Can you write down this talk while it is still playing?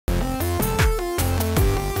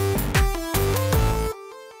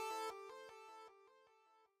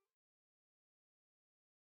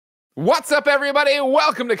What's up, everybody?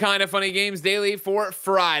 Welcome to Kinda Funny Games Daily for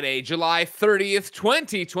Friday, July 30th,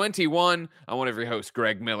 2021. I'm one of your hosts,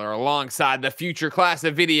 Greg Miller, alongside the future class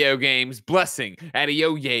of video games, Blessing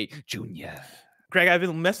Adeoye Jr. Greg, I've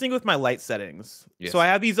been messing with my light settings. Yes. So I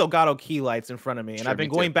have these Elgato key lights in front of me, and I've been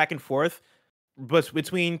going back and forth but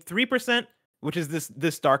between 3%, which is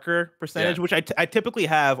this darker percentage, which I typically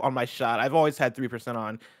have on my shot. I've always had 3%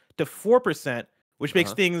 on, to 4%, which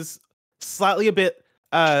makes things slightly a bit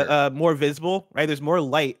more visible, right? There's more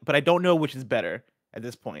light, but I don't know which is better at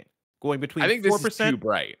this point. Going between 4%, this is too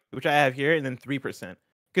bright, which I have here, and then 3%.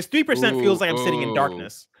 Because 3% feels like I'm sitting in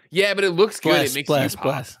darkness. Yeah, but it looks good. It makes you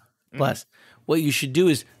pop. Bless. What you should do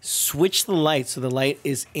is switch the light so the light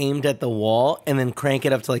is aimed at the wall, and then crank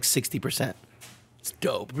it up to like 60%. It's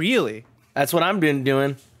dope. Really? That's what I'm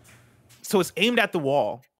doing. So it's aimed at the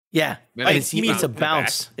wall. Yeah, it's a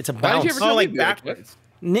bounce. It's a bounce. Oh, like backwards.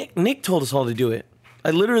 Nick told us all to do it. I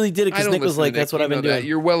literally did it because Nick was like, "That's what I've been doing."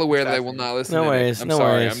 You're well aware that I will not listen. No worries. I'm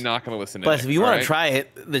sorry. I'm not going to listen to Bless, if you want to try it,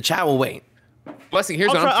 the chat will wait. Blessing, here's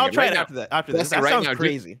what I'm I'll try it after that. After this, that sounds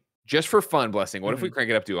crazy. Just for fun, Blessing. What if we crank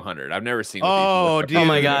it up to 100? I've never seen. Oh, dude. Oh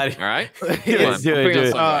my god! All right, Yes, do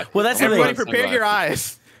it. Well, that's everybody. Prepare your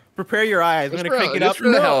eyes. Prepare your eyes. I'm gonna crank it up.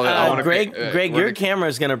 Greg, your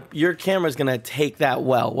camera's gonna take that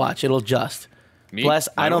well. Watch, it'll adjust. Bless,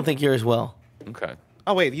 I don't think yours will. Okay.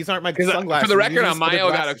 Oh wait, these aren't my sunglasses. For the record, on my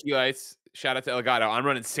Elgato key lights, shout out to Elgato, I'm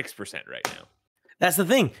running 6% right now. That's the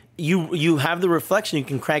thing. You have the reflection. You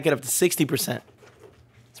can crank it up to 60%.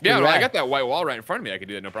 Yeah, well, I got that white wall right in front of me. I can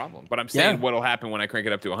do that, no problem. But I'm saying what'll happen when I crank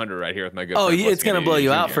it up to 100 right here with my good. Oh, it's gonna blow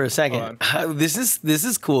you out for a second. This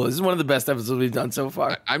is cool. This is one of the best episodes we've done so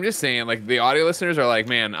far. I'm just saying, like, the audio listeners are like,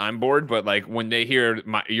 man, I'm bored. But like when they hear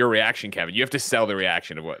your reaction, Kevin, you have to sell the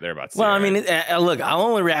reaction of what they're about to say. Well, I mean, look, I'll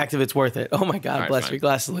only react if it's worth it. Oh my God, Bless, your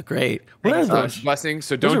glasses look great. What are those? Blessing.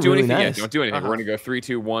 So don't do anything yet. Don't do anything. We're gonna go 3,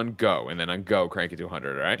 2, 1, go, and then on go, crank it to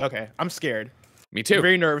 100. All right. Okay. I'm scared. Me too. I'm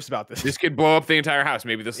very nervous about this. This could blow up the entire house.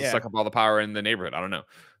 Maybe this will suck up all the power in the neighborhood. I don't know.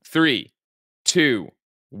 3, 2,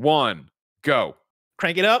 1, go.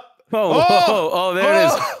 Crank it up. Oh, there it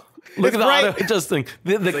is. Look at the auto adjusting.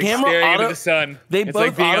 The camera auto. The sun. They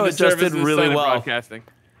both auto adjusted really well.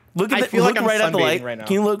 Look at look right at the light. Right now.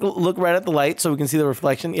 Can you look right at the light so we can see the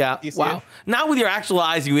reflection? Yeah. Wow. Not with your actual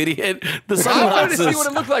eyes, you idiot. The sunglasses. I wanted to see what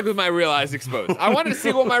it looked like with my real eyes exposed. I wanted to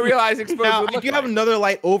see what my real eyes exposed would look like. Now, if you have another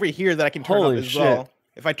light over here that I can turn up as well.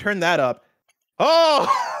 If I turn that up. Oh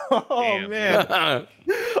man.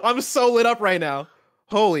 I'm so lit up right now.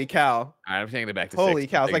 Holy cow. I'm taking it back to 6. Holy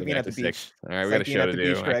cow. It's like being at the beach. All right, we got a show to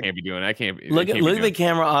do. I can't be doing. Look at the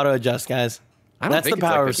camera auto adjust, guys. That's the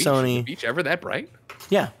power of Sony. Is the beach ever that bright?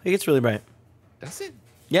 Yeah, it gets really bright. Does it?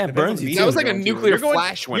 Yeah, it burns you. That was like a nuclear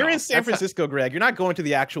flash. You're in San Francisco, Greg. You're not going to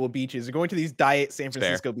the actual beaches. You're going to these diet San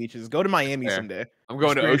Francisco beaches. Go to Miami someday. I'm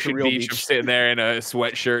going to Ocean Beach. I'm sitting there in a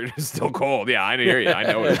sweatshirt. It's still cold. Yeah, I hear you.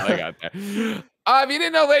 I know what I got there. If you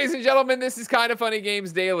didn't know, ladies and gentlemen, this is Kinda Funny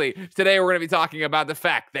Games Daily. Today, we're going to be talking about the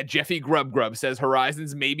fact that Jeffy Grub says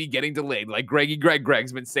Horizons may be getting delayed, like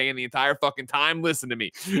Greg's been saying the entire fucking time. Listen to me.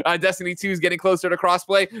 Destiny 2 is getting closer to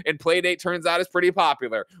crossplay, and PlayDate turns out is pretty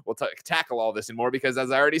popular. We'll tackle all this and more because, as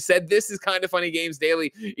I already said, this is Kinda Funny Games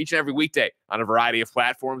Daily each and every weekday on a variety of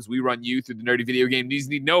platforms. We run you through the nerdy video game news you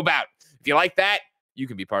need to know about. If you like that, you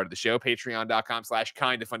can be part of the show.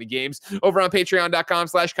 Patreon.com/kindafunnygames. Over on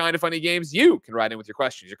Patreon.com/kindafunnygames, you can write in with your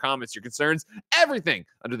questions, your comments, your concerns, everything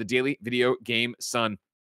under the daily video game sun.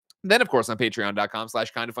 Then, of course, on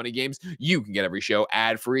Patreon.com/kindafunnygames, you can get every show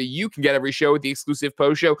ad-free. You can get every show with the exclusive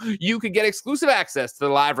post show. You can get exclusive access to the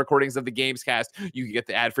live recordings of the Gamescast. You can get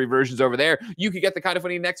the ad-free versions over there. You can get the Kinda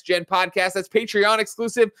Funny Next Gen podcast. That's Patreon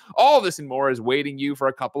exclusive. All this and more is waiting you for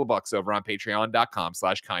a couple of bucks over on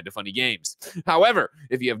Patreon.com/kindafunnygames. However,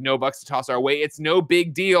 if you have no bucks to toss our way, it's no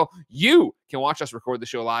big deal. You can watch us record the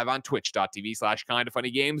show live on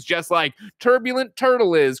twitch.tv/kindafunnygames, just like Turbulent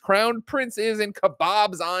Turtle is, Crown Prince is, and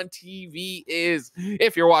Kebabs on TV is.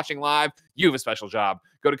 If you're watching live, you have a special job.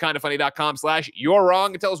 Go to kindafunny.com/you're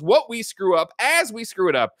wrong and tell us what we screw up as we screw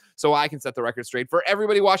it up so I can set the record straight for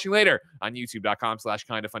everybody watching later on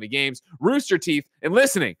youtube.com/kindafunnygames, Rooster Teeth, and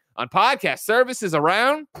listening on podcast services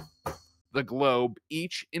around the globe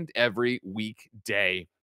each and every weekday.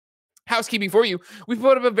 Housekeeping for you. We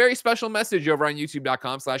put up a very special message over on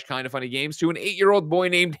youtube.com/kindafunnygames to an 8-year-old boy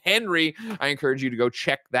named Henry. I encourage you to go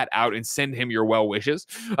check that out and send him your well wishes.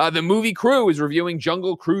 The movie Crew is reviewing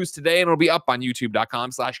Jungle Cruise today, and it'll be up on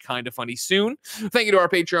youtube.com/kindafunny soon. Thank you to our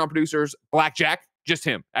Patreon producers, Blackjack. Just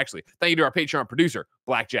him, actually. Thank you to our Patreon producer,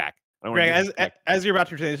 Blackjack. Greg, as you're about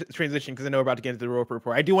to transition, because I know we're about to get into the Roper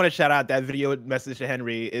Report, I do want to shout out that video message to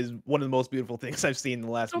Henry is one of the most beautiful things I've seen in the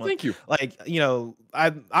last month. Thank you. Like,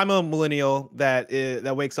 I'm a millennial that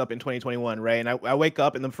wakes up in 2021, right? And I wake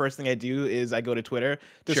up and the first thing I do is I go to Twitter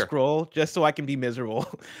to scroll just so I can be miserable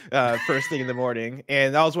first thing in the morning.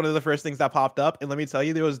 And that was one of the first things that popped up. And let me tell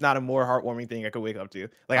you, there was not a more heartwarming thing I could wake up to.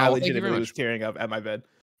 Like, I legitimately was tearing up at my bed.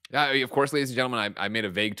 Of course, ladies and gentlemen, I made a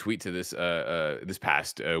vague tweet to this this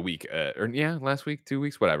past week, last week, 2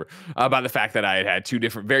 weeks, whatever, about the fact that I had two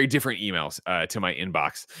very different emails to my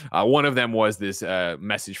inbox. One of them was this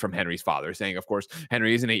message from Henry's father saying, of course,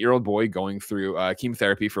 Henry is an 8-year-old boy going through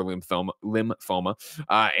chemotherapy for lymphoma,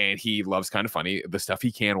 and he loves Kind of Funny, the stuff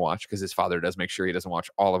he can watch, because his father does make sure he doesn't watch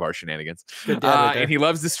all of our shenanigans. And he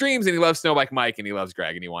loves the streams, and he loves Snowbike Mike, and he loves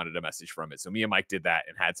Greg, and he wanted a message from it. So me and Mike did that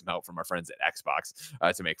and had some help from our friends at Xbox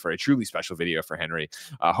to make for a truly special video for Henry.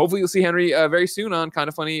 Hopefully you'll see Henry very soon on Kind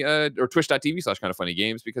of Funny or twitch.tv/Kind of Funny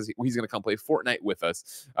games, because he's going to come play Fortnite with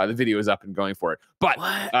us. The video is up and going for it. But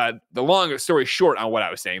the long story short on what I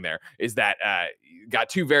was saying there is that got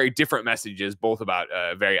two very different messages, both about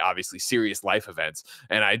very obviously serious life events.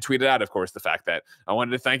 And I tweeted out, of course, the fact that I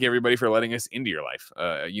wanted to thank everybody for letting us into your life.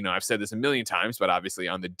 I've said this a million times, but obviously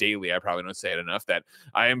on the daily, I probably don't say it enough, that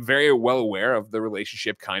I am very well aware of the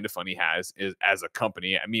relationship Kind of Funny has as a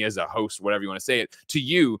company, me as a host, whatever you want to say it, to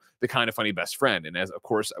you, the Kind of Funny best friend. And as, of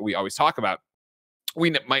course, we always talk about,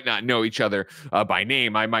 we might not know each other by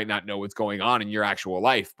name. I might not know what's going on in your actual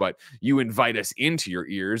life, but you invite us into your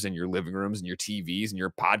ears and your living rooms and your TVs and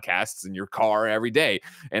your podcasts and your car every day.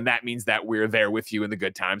 And that means that we're there with you in the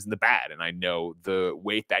good times and the bad. And I know the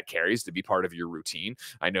weight that carries to be part of your routine.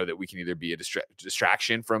 I know that we can either be a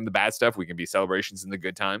distraction from the bad stuff. We can be celebrations in the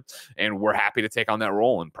good time. And we're happy to take on that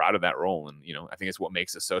role and proud of that role. And, I think it's what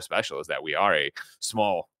makes us so special, is that we are a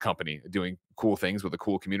small company doing cool things with a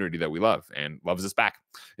cool community that we love and loves us back.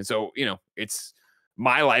 And so, it's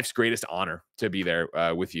my life's greatest honor to be there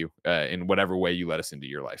with you in whatever way you let us into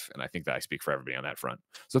your life. And I think that I speak for everybody on that front.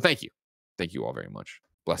 So thank you. Thank you all very much.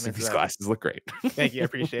 Blessing, these glasses look great. Thank you. I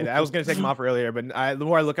appreciate it. I was going to take them off earlier, but the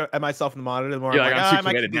more I look at myself in the monitor, the more I'm too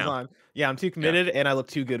committed now. Yeah, I'm too committed, and I look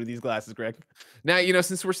too good with these glasses, Greg. Now,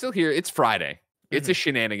 since we're still here, it's Friday. It's a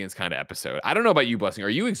shenanigans kind of episode. I don't know about you, Blessing. Are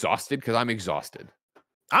you exhausted? Because I'm exhausted.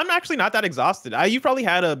 I'm actually not that exhausted. You probably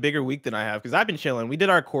had a bigger week than I have, because I've been chilling. We did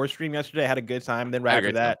our core stream yesterday. I had a good time. Then right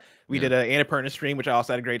after that, we did an Annapurna stream, which I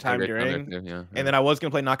also had a great time during. And then I was going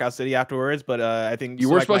to play Knockout City afterwards, but I think you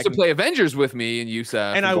were supposed to play Avengers with me and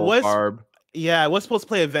Yusuf. And I was supposed to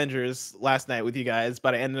play Avengers last night with you guys,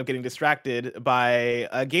 but I ended up getting distracted by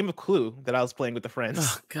a game of Clue that I was playing with the friends.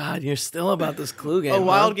 Oh God, you're still about this Clue game. A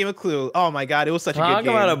wild game of Clue. Oh my God, it was such a good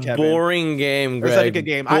game. Talk about a boring game, Greg. It was such a good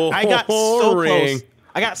game. I got so close.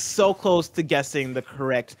 I got so close to guessing the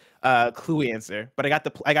correct Clue answer, but I got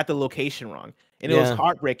the location wrong, and it was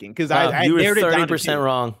heartbreaking because you were 30%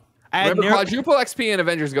 wrong. Remember, quadruple XP and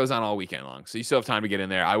Avengers goes on all weekend long, so you still have time to get in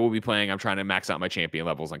there. I will be playing. I'm trying to max out my champion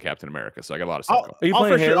levels on Captain America, so I got a lot of stuff going. Are you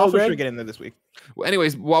playing Halo, I'll for sure get in there this week. Well,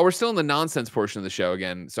 anyways, while we're still in the nonsense portion of the show,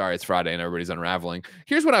 again, sorry, it's Friday and everybody's unraveling.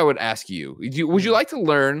 Here's what I would ask you. Would you like to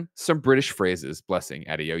learn some British phrases, Blessing,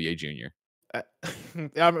 Adeoye Jr.?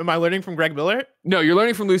 Am I learning from Greg Miller? No, you're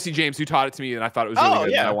learning from Lucy James, who taught it to me, and I thought it was really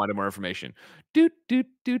good. Yeah. And I wanted more information. Do do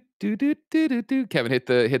do do do do do do. Kevin, hit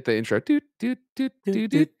the intro. Do do do do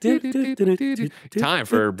do do do. Time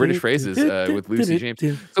for British phrases with Lucy James.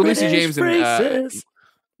 So Lucy James and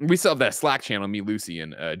we still have that Slack channel. Me, Lucy,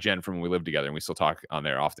 and Jen from when we lived together, and we still talk on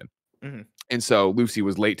there often. Mm-hmm. And so Lucy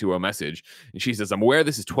was late to a message, and she says, "I'm aware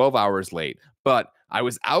this is 12 hours late, but I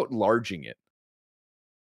was out larging it."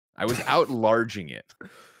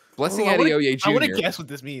 Blessing Adeoye Jr. I want to guess what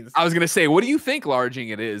this means. I was going to say, what do you think larging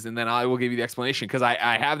it is? And then I will give you the explanation, because I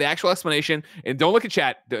have the actual explanation. And don't look at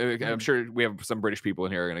chat. I'm sure we have some British people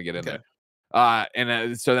in here who are going to get in there.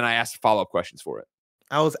 So then I asked follow-up questions for it.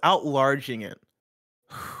 I was out larging it.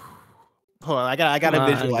 Hold on, I got to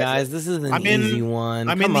visualize guys, it. This is an easy one.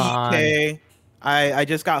 I'm in the UK. I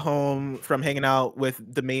just got home from hanging out with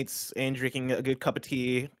the mates and drinking a good cup of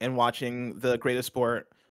tea and watching the greatest sport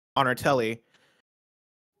on our telly.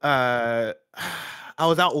 I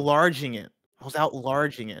was out larging it.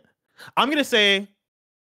 I'm gonna say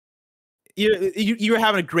you were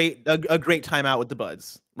having a great time out with the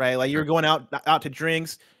buds, right? Like you're going out to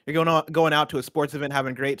drinks, you're going out to a sports event,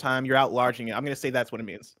 having a great time. You're out larging it. I'm gonna say that's what it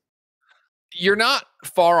means. You're not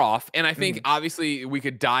far off, and I think obviously we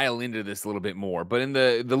could dial into this a little bit more. But in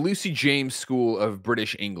the Lucy James School of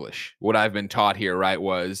British English, what I've been taught here, right,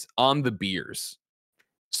 was on the beers.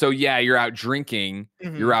 So yeah, you're out drinking,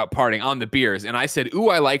 you're out partying on the beers. And I said, ooh,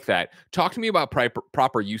 I like that. Talk to me about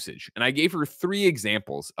proper usage. And I gave her 3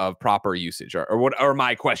 examples of proper usage, or what are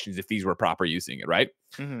my questions if these were proper using it, right?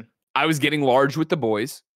 I was getting large with the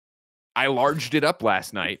boys. I larged it up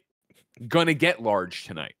last night. Gonna get large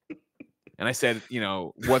tonight. And I said, you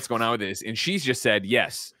know, what's going on with this? And she's just said,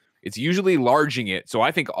 yes, it's usually larging it. So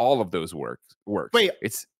I think all of those works. Wait,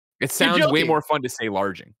 it sounds way more fun to say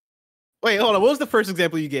larging. Wait, hold on. What was the first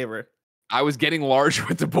example you gave her? I was getting large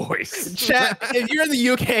with the boys. Chat, if you're in the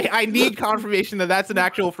UK, I need confirmation that that's an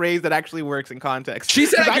actual phrase that actually works in context. She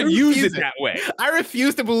said I could use it that way. I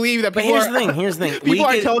refuse to believe that. But here's the thing. People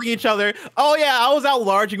are telling each other, "Oh yeah, I was out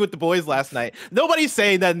larging with the boys last night." Nobody's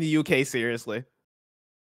saying that in the UK. Seriously,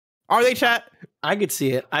 are they, chat? I could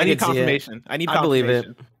see it. I need confirmation. I believe it.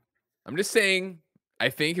 I'm just saying. I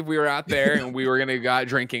think if we were out there and we were going to go out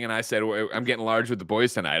drinking and I said, well, I'm getting large with the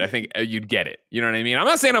boys tonight, I think you'd get it. You know what I mean? I'm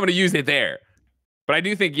not saying I'm going to use it there, but I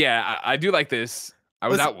do think, yeah, I do like this. I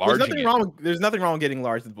was out large. There's nothing wrong with getting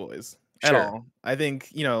large with boys at all. I think,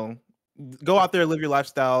 you know, go out there, live your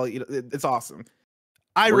lifestyle. You know, it's awesome.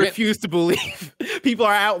 I refuse to believe people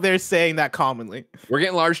are out there saying that commonly. We're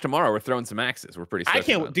getting large tomorrow. We're throwing some axes. We're pretty. I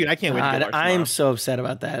can't wait to get large I am so upset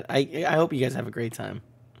about that. I hope you guys have a great time.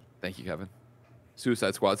 Thank you, Kevin.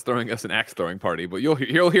 Suicide Squad's throwing us an axe throwing party, but you'll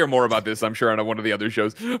hear more about this, I'm sure, on one of the other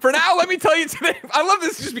shows. For now, let me tell you today, I love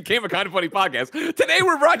this. Just became a kind of funny podcast. Today,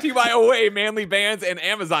 we're brought to you by Away, Manly Bands, and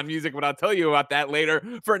Amazon Music, but I'll tell you about that later.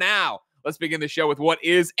 For now, let's begin the show with what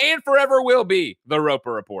is and forever will be the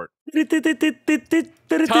Roper Report. Time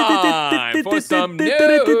for some news. 4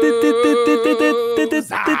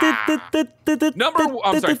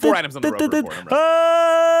 items on the Roper Report.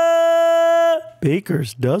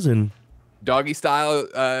 Baker's dozen. Doggy style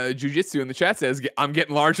jujitsu in the chat says, I'm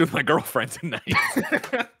getting large with my girlfriend tonight.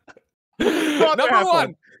 Number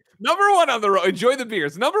one on the enjoy the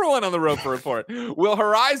beers. Number 1 on the Roper Report. Will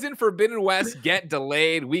Horizon Forbidden West get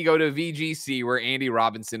delayed? We go to VGC, where Andy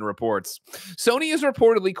Robinson reports. Sony is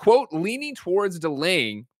reportedly, quote, leaning towards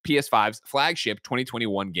delaying PS5's flagship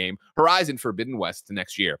 2021 game, Horizon Forbidden West, to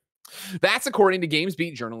next year. That's according to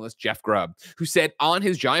GamesBeat journalist Jeff Grubb, who said on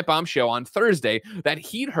his Giant Bomb show on Thursday that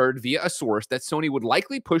he'd heard via a source that Sony would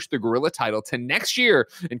likely push the Guerrilla title to next year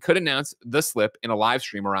and could announce the slip in a live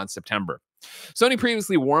stream around September. Sony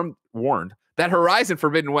previously warned that Horizon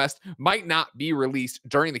Forbidden West might not be released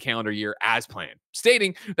during the calendar year as planned,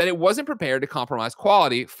 stating that it wasn't prepared to compromise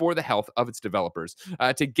quality for the health of its developers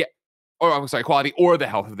quality or the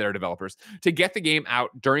health of their developers to get the game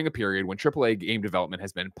out during a period when AAA game development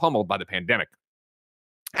has been pummeled by the pandemic.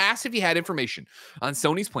 Asked if he had information on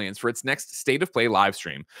Sony's plans for its next State of Play live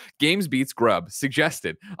stream, GamesBeat's Grubb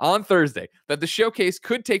suggested on Thursday that the showcase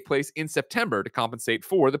could take place in September to compensate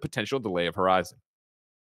for the potential delay of Horizon.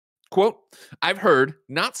 Quote, I've heard,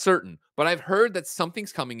 not certain, but I've heard that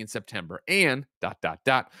something's coming in September and ...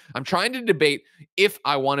 I'm trying to debate if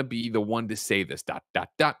I want to be the one to say this ...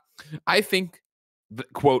 I think,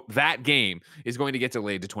 quote, that game is going to get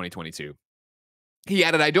delayed to 2022. He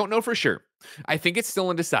added, I don't know for sure. I think it's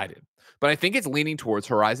still undecided, but I think it's leaning towards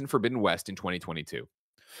Horizon Forbidden West in 2022.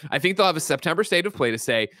 I think they'll have a September State of Play to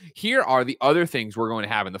say, here are the other things we're going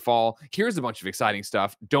to have in the fall. Here's a bunch of exciting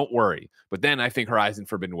stuff. Don't worry. But then I think Horizon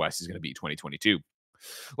Forbidden West is going to be 2022.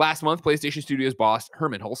 Last month, PlayStation Studios boss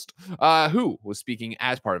Herman Hulst, who was speaking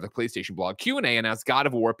as part of the PlayStation blog Q&A, announced God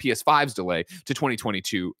of War PS5's delay to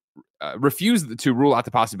 2022, refused to rule out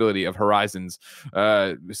the possibility of Horizon's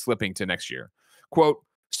slipping to next year. Quote,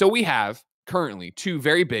 so we have currently 2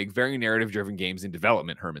 very big, very narrative-driven games in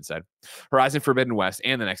development, Herman said, Horizon Forbidden West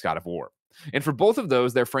and the next God of War. And for both of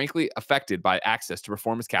those, they're frankly affected by access to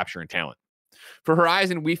performance capture and talent. For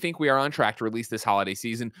Horizon, we think we are on track to release this holiday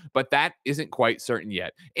season, but that isn't quite certain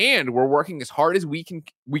yet. And we're working as hard as we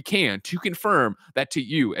can to confirm that to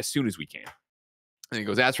you as soon as we can. And he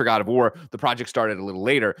goes, as for God of War, the project started a little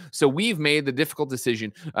later, so we've made the difficult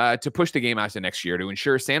decision to push the game out to next year to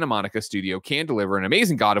ensure Santa Monica Studio can deliver an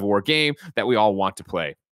amazing God of War game that we all want to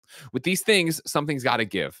play. With these things, something's got to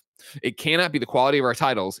give. It cannot be the quality of our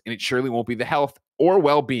titles, and it surely won't be the health or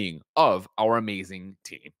well-being of our amazing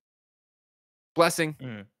team.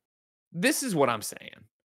 Blessing. This is what I'm saying.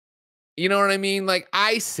 You know what I mean? Like,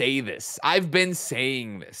 I say this. I've been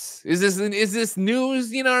saying this. Is this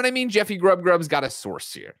news? You know what I mean? Jeffy Grubb's got a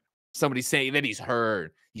source here. Somebody saying that he's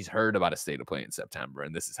heard about a State of Play in September,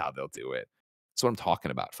 and this is how they'll do it. That's what I'm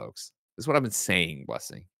talking about, folks. This is what I've been saying,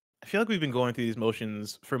 Blessing. I feel like we've been going through these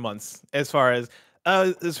motions for months as far as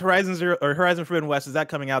Is Horizon Forbidden West, is that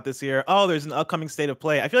coming out this year? Oh, there's an upcoming state of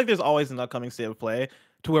play. I feel like there's always an upcoming state of play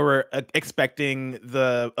to where we're expecting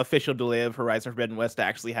the official delay of Horizon Forbidden West to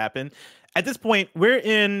actually happen. At this point, we're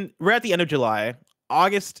at the end of July.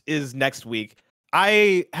 August is next week.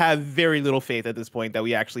 I have very little faith at this point that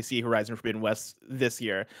we actually see Horizon Forbidden West this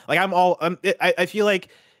year. Like I feel like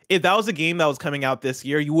if that was a game that was coming out this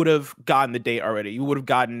year, you would have gotten the date already. You would have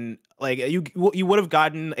gotten you would have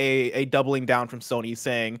gotten a doubling down from Sony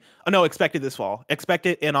saying, "Oh no, expect it this fall. Expect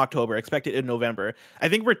it in October. Expect it in November." I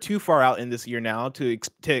think we're too far out in this year now to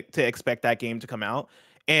expect that game to come out.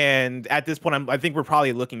 And at this point, I think we're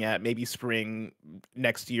probably looking at maybe spring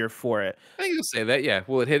next year for it. I think you'll say that. Yeah.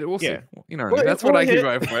 Will it hit it? We'll see. You know, that's will what I hit keep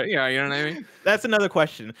going for. Yeah. You know what I mean? That's another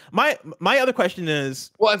question. My other question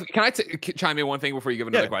is, well, can I chime in one thing before you give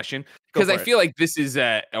another question? Because I feel like this is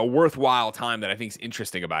a worthwhile time that I think is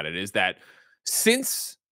interesting about it is that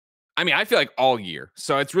I feel like all year,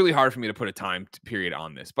 so it's really hard for me to put a time period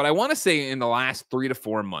on this, but I want to say in the last 3 to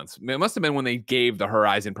 4 months, it must have been when they gave the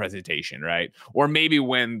Horizon presentation, right? Or maybe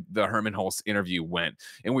when the Herman Hulse interview went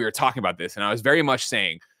and we were talking about this, and I was very much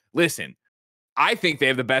saying, listen, I think they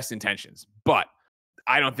have the best intentions, but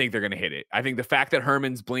I don't think they're going to hit it. I think the fact that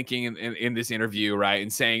Herman's blinking in this interview, right,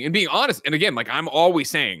 and saying, and being honest, and again, like I'm always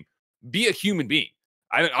saying, be a human being.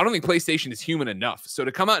 I don't think PlayStation is human enough. So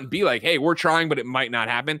to come out and be like, hey, we're trying, but it might not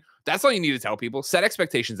happen. That's all you need to tell people. Set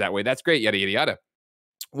expectations that way. That's great. Yada, yada, yada.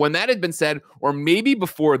 When that had been said, or maybe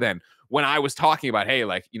before then, when I was talking about, hey,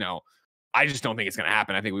 like, you know, I just don't think it's going to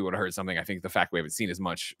happen. I think we would have heard something. I think the fact we haven't seen as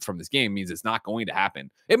much from this game means it's not going to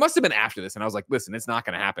happen. It must have been after this. And I was like, listen, it's not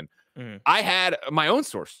going to happen. I had my own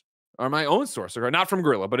source, or not from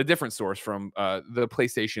Gorilla, but a different source from the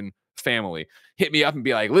PlayStation family hit me up and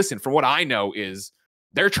be like, listen, from what I know is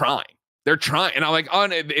they're trying. And I'm like,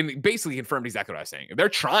 and basically confirmed exactly what I was saying. If they're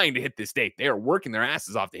trying to hit this date, they are working their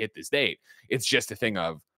asses off to hit this date. It's just a thing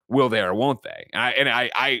of will they or won't they? And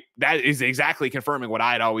I that is exactly confirming what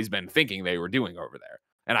I had always been thinking they were doing over there.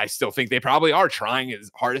 And I still think they probably are trying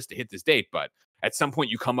as hardest to hit this date. But at some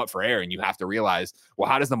point you come up for air and you have to realize, well,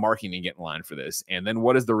 how does the marketing get in line for this? And then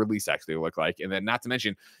what does the release actually look like? And then not to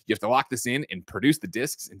mention, you have to lock this in and produce the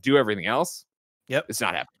discs and do everything else. Yep, it's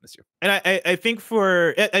not happening this year. And I think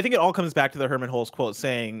it all comes back to the Herman Hulse quote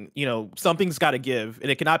saying, you know, something's got to give,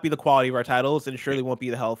 and it cannot be the quality of our titles, and it surely won't be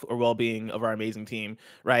the health or well-being of our amazing team,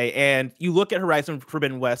 right? And you look at Horizon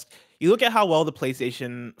Forbidden West, you look at how well the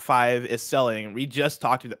PlayStation 5 is selling. We just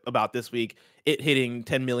talked about this week it hitting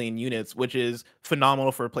 10 million units, which is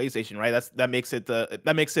phenomenal for a PlayStation, right? That makes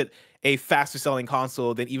it a faster selling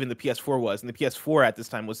console than even the PS4 was, and the PS4 at this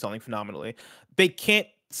time was selling phenomenally. They can't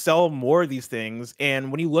sell more of these things, and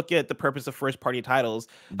when you look at the purpose of first party titles,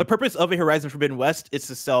 the purpose of a Horizon Forbidden West is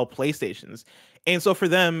to sell PlayStations. And so for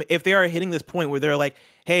them, if they are hitting this point where they're like,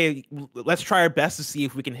 hey, let's try our best to see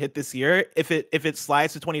if we can hit this year, if it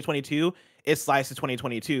slides to 2022, it slides to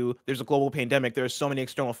 2022. There's a global pandemic. There's so many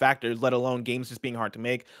external factors, let alone games just being hard to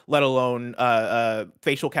make, let alone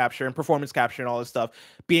facial capture and performance capture and all this stuff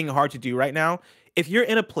being hard to do right now. If you're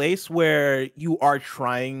in a place where you are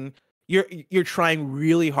trying you're trying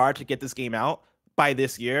really hard to get this game out by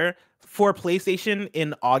this year for PlayStation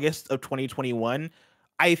in August of 2021,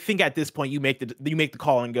 I think at this point you make the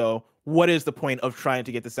call and go, what is the point of trying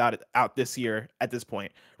to get this out this year at this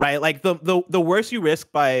point, right? Like the worst you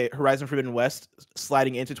risk by Horizon Forbidden West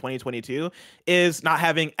sliding into 2022 is not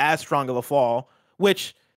having as strong of a fall,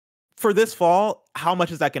 which for this fall, how much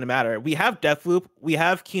is that going to matter? We have Deathloop, we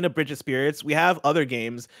have Kena Bridge of Spirits, we have other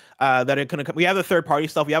games that are going to come. We have the third-party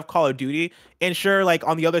stuff, we have Call of Duty, and sure, like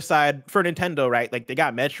on the other side, for Nintendo, right? Like they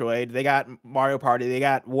got Metroid, they got Mario Party, they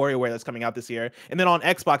got WarioWare that's coming out this year, and then on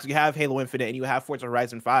Xbox, you have Halo Infinite and you have Forza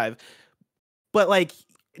Horizon 5. But like,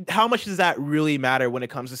 how much does that really matter when it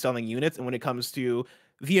comes to selling units and when it comes to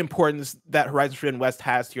the importance that Horizon Forbidden West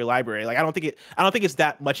has to your library? Like, I don't think it's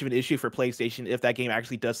that much of an issue for PlayStation if that game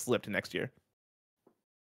actually does slip to next year.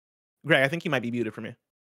 Greg, I think you might be muted for me.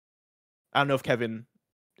 I don't know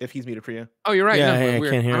if he's muted for you. Oh, you're right. Yeah, no, I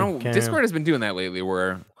can't hear him. Discord has been doing that lately,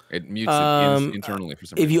 where it mutes it internally for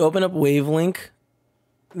some reason. If you open up Wavelink,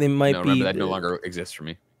 they might be. Remember that no longer exists for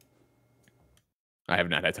me. I have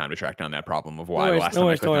not had time to track down that problem of why the last time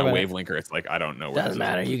I clicked on Wavelinker, it's like, I don't know where. Doesn't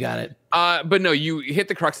matter. You got it. But no, you hit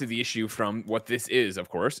the crux of the issue from what this is, of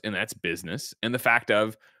course, and that's business. And the fact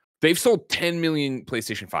of they've sold 10 million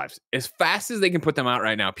PlayStation 5s. As fast as they can put them out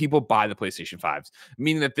right now, people buy the PlayStation 5s,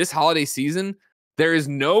 meaning that this holiday season, there is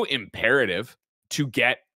no imperative to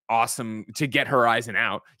get Horizon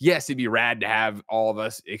out. Yes, it'd be rad to have all of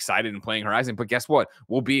us excited and playing Horizon, but guess what?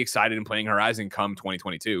 We'll be excited and playing Horizon come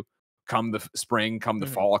 2022. come the spring, come the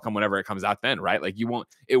fall, come whenever it comes out then, right? Like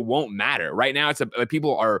it won't matter. Right now, it's like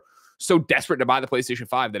people are so desperate to buy the PlayStation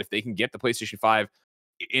 5 that if they can get the PlayStation 5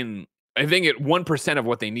 in, I think, at 1% of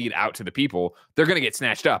what they need out to the people, they're going to get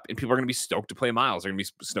snatched up, and people are going to be stoked to play Miles. They're going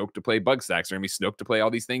to be stoked to play Bugstacks. They're going to be stoked to play all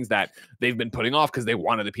these things that they've been putting off because they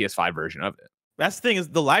wanted the PS5 version of it. That's the thing, is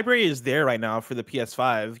the library is there right now for the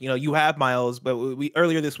PS5. You know, you have Miles, but we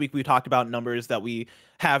earlier this week we talked about numbers that we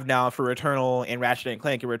have now for Returnal and Ratchet and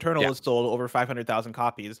Clank. And Returnal has sold over 500,000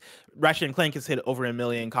 copies. Ratchet and Clank has hit over 1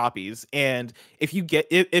 million copies. And if you get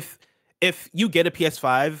if you get a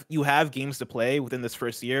PS5, you have games to play within this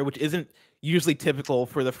first year, which isn't usually typical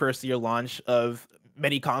for the first year launch of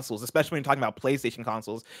many consoles, especially when you're talking about PlayStation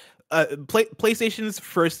consoles. PlayStation's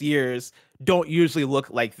first years don't usually look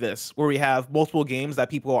like this, where we have multiple games that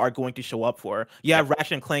people are going to show up for. You have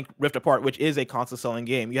Ratchet and Clank Rift Apart, which is a console-selling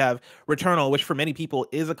game. You have Returnal, which for many people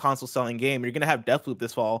is a console-selling game. You're going to have Deathloop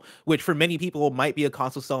this fall, which for many people might be a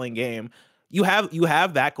console-selling game. You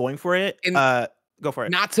have that going for it. And go for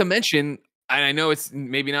it. Not to mention, and I know it's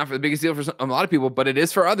maybe not for the biggest deal for a lot of people, but it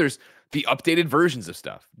is for others, the updated versions of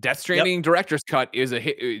stuff. Death Stranding Director's Cut is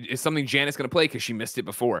something Janet's going to play because she missed it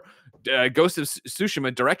before. Ghost of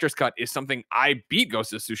Tsushima Director's Cut is something I beat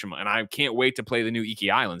Ghost of Tsushima, and I can't wait to play the new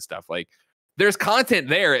Iki Island stuff. Like, there's content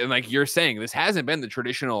there, and like you're saying, this hasn't been the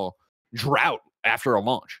traditional drought after a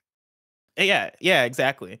launch. Yeah,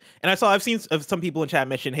 exactly. And I've seen some people in chat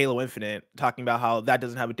mention Halo Infinite, talking about how that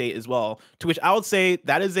doesn't have a date as well. To which I would say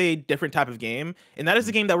that is a different type of game, and that is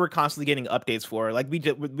a game that we're constantly getting updates for. Like we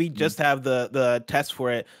just have the test for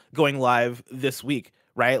it going live this week,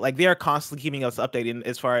 right? Like they are constantly keeping us updated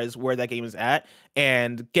as far as where that game is at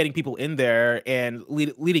and getting people in there and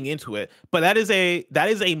leading into it. But that is a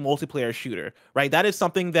multiplayer shooter, right? That is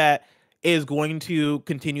something that is going to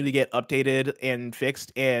continue to get updated and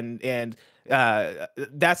fixed, and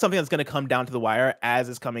that's something that's going to come down to the wire as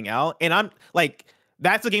it's coming out. And I'm like,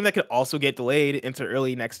 that's a game that could also get delayed into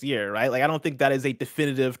early next year, right? Like, I don't think that is a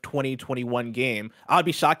definitive 2021 game. I would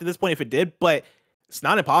be shocked at this point if it did, but it's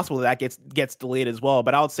not impossible that gets delayed as well.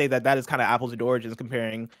 But I would say that is kind of apples and oranges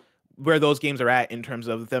comparing where those games are at in terms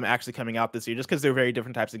of them actually coming out this year, just because they're very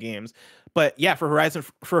different types of games. But yeah, for Horizon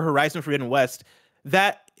Forbidden West,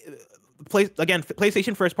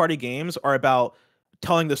 PlayStation first party games are about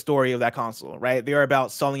telling the story of that console, right? They are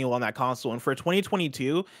about selling you on that console. And for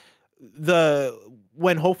 2022,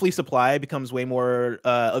 when hopefully supply becomes way more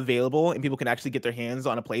available and people can actually get their hands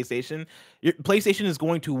on a PlayStation, PlayStation is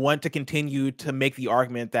going to want to continue to make the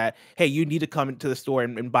argument that, hey, you need to come into the store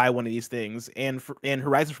and buy one of these things. And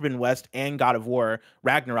Horizon Forbidden West and God of War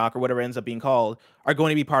Ragnarok, or whatever it ends up being called, are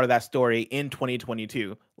going to be part of that story in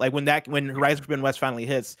 2022. Like when Horizon Forbidden West finally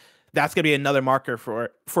hits, that's going to be another marker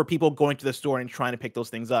for people going to the store and trying to pick those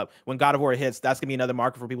things up. When God of War hits, that's going to be another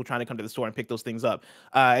marker for people trying to come to the store and pick those things up.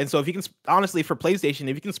 And so if you can, honestly, for PlayStation,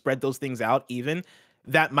 if you can spread those things out even,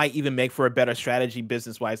 that might even make for a better strategy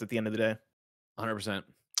business-wise at the end of the day. 100%.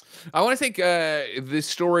 I want to take this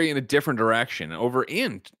story in a different direction. Over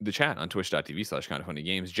in the chat on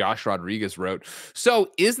twitch.tv/kindoffunnygames, Josh Rodriguez wrote, so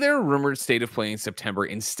is there a rumored state of play in September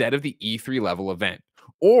instead of the E3 level event?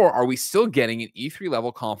 Or are we still getting an E3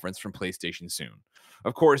 level conference from PlayStation soon?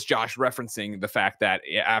 Of course, Josh referencing the fact that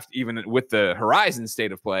even with the Horizon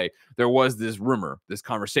state of play, there was this rumor, this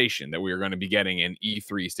conversation that we were going to be getting an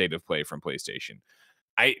E3 state of play from PlayStation.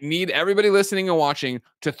 I need everybody listening and watching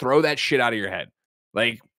to throw that shit out of your head.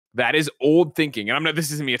 Like, that is old thinking. And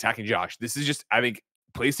this isn't me attacking Josh. This is just, I think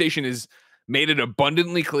PlayStation has made it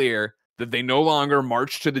abundantly clear that they no longer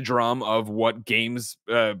march to the drum of what games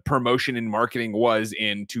promotion and marketing was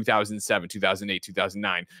in 2007, 2008,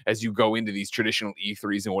 2009, as you go into these traditional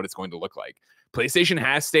E3s and what it's going to look like. PlayStation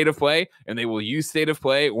has state of play, and they will use state of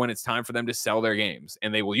play when it's time for them to sell their games.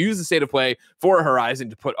 And they will use the state of play for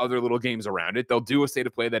Horizon to put other little games around it. They'll do a state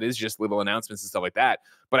of play that is just little announcements and stuff like that.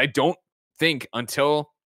 But I don't think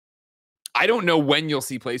I don't know when you'll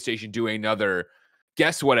see PlayStation do another,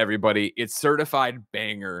 guess what, everybody, it's certified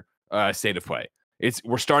banger state of play.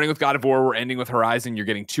 We're starting with God of War, we're ending with Horizon. You're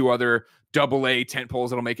getting two other AA tent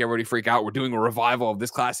poles that'll make everybody freak out. We're doing a revival of this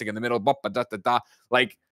classic in the middle.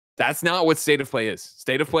 Like, that's not what state of play is.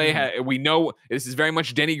 State of play, we know this is very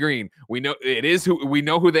much Denny Green. We know it is we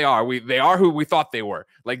know who they are. They are who we thought they were.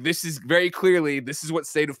 Like, this is very clearly, this is what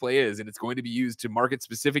state of play is, and it's going to be used to market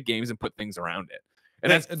specific games and put things around it. And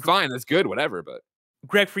that's fine. That's good. Whatever. But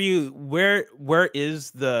Greg, for you, where is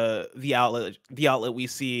the outlet we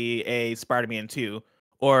see a Spider-Man 2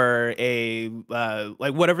 or a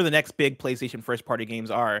like whatever the next big PlayStation first party games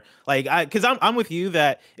are? Like, because I'm with you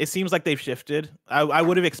that it seems like they've shifted. I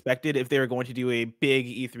would have expected if they were going to do a big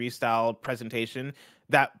E3 style presentation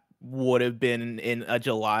that would have been in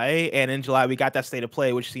July. And in July, we got that state of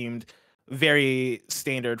play, which seemed very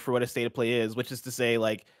standard for what a state of play is, which is to say,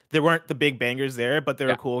 like, there weren't the big bangers there, but there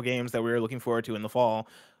were cool games that we were looking forward to in the fall.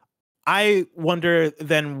 I wonder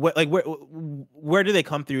then where do they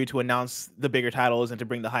come through to announce the bigger titles and to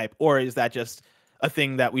bring the hype, or is that just a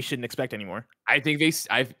thing that we shouldn't expect anymore? I think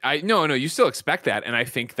no, you still expect that, and I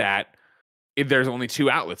think that if there's only two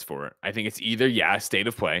outlets for it, I think it's either state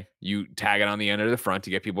of play, you tag it on the end or the front to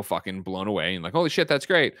get people fucking blown away and like, holy shit, that's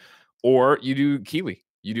great, or you do Keighley.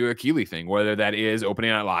 You do a Keighley thing, whether that is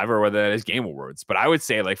Opening Night Live or whether that is Game Awards. But I would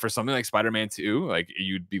say, like, for something like Spider-Man 2, like,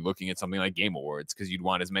 you'd be looking at something like Game Awards because you'd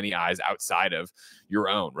want as many eyes outside of your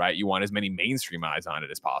own, right? You want as many mainstream eyes on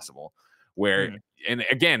it as possible. And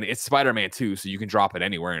again, it's Spider-Man 2, so you can drop it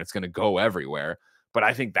anywhere and it's going to go everywhere. But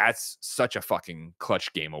I think that's such a fucking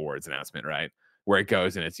clutch Game Awards announcement, right? Where it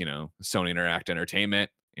goes and it's, Sony Interactive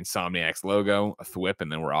Entertainment, Insomniac's logo, a thwip,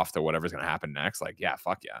 and then we're off to whatever's going to happen next. Like, yeah,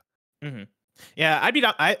 fuck yeah. Mm-hmm. Yeah,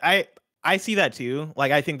 I see that too.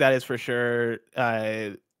 Like, I think that is for sure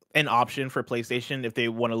an option for PlayStation if they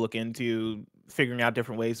want to look into figuring out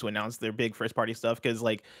different ways to announce their big first party stuff. Because,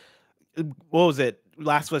 like, what was it?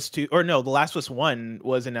 Last of Us 2, or no, The Last of Us 1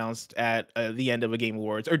 was announced at the end of a Game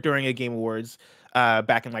Awards or during a Game Awards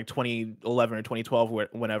back in like 2011 or 2012,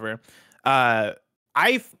 whenever. I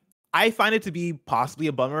find it to be possibly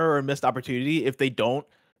a bummer or a missed opportunity if they don't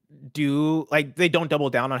double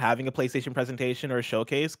down on having a PlayStation presentation or a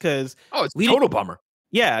showcase, because it's a total bummer.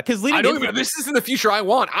 Yeah, because this isn't the future I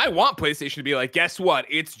want. I want PlayStation to be like, guess what?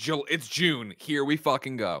 It's June. Here we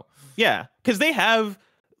fucking go. Yeah, because they have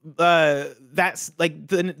that's like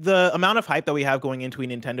the amount of hype that we have going into a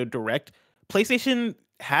Nintendo Direct. PlayStation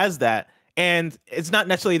has that. And it's not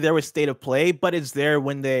necessarily there with state of play, but it's there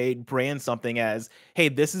when they brand something as, hey,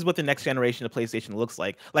 this is what the next generation of PlayStation looks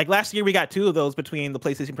like. Like last year, we got two of those between the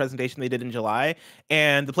PlayStation presentation they did in July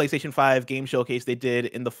and the PlayStation 5 game showcase they did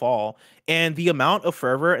in the fall. And the amount of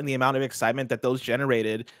fervor and the amount of excitement that those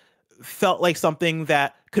generated felt like something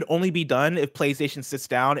that could only be done if PlayStation sits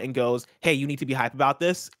down and goes, hey, you need to be hype about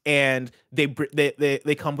this. And they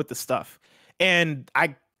come with the stuff. And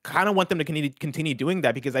I kind of want them to continue doing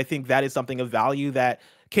that, because I think that is something of value that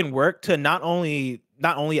can work to not only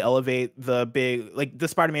elevate the big, like the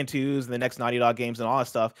Spider-Man 2s and the next Naughty Dog games and all that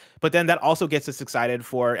stuff, but then that also gets us excited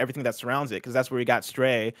for everything that surrounds it, because that's where we got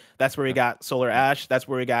Stray, that's where we got Solar Ash, that's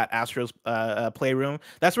where we got Astro's Playroom,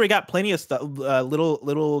 that's where we got plenty of stuff,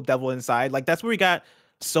 little Devil Inside, like that's where we got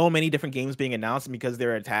so many different games being announced because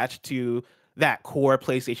they're attached to that core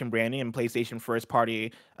PlayStation branding and PlayStation first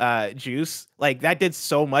party juice. Like that did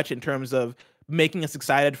so much in terms of making us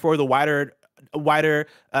excited for the wider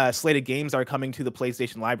slated games that are coming to the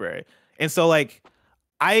PlayStation library. And so like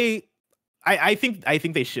I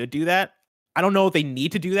think they should do that. I don't know if they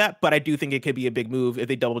need to do that, but I do think it could be a big move if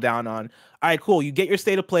they double down on, all right, cool, you get your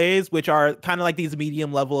state of plays, which are kind of like these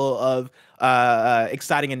medium level of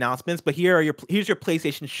exciting announcements, but here's your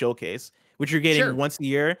PlayStation showcase, which you're getting once a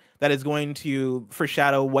year, that is going to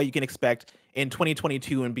foreshadow what you can expect in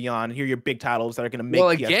 2022 and beyond. Here are your big titles that are going to make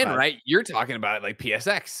PS5. Right? You're talking about it like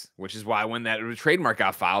PSX, which is why when that trademark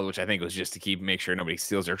got filed, which I think was just to make sure nobody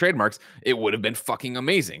steals their trademarks, it would have been fucking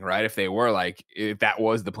amazing, right? If they were like, if that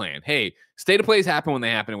was the plan. Hey, state of plays happen when they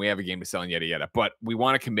happen and we have a game to sell and yada yada. But we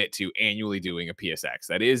want to commit to annually doing a PSX.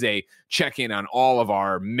 That is a check-in on all of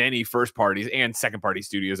our many first parties and second party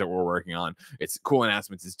studios that we're working on. It's cool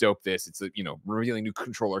announcements, it's dope this, it's revealing new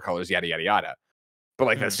controller colors, yada yada yada. But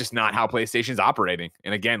like that's just not how PlayStation's operating.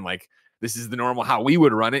 And again, like this is the normal how we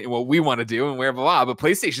would run it and what we want to do and where blah. But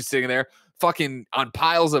PlayStation's sitting there fucking on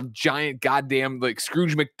piles of giant goddamn like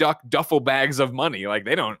Scrooge McDuck duffel bags of money. Like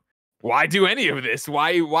they don't. Why do any of this?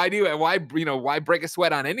 Why break a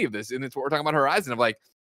sweat on any of this? And it's what we're talking about Horizon of like,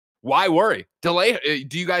 why worry? Delay.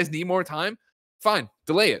 Do you guys need more time? Fine,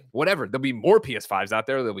 delay it. Whatever. There'll be more PS5s out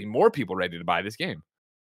there. There'll be more people ready to buy this game.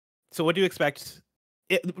 So what do you expect?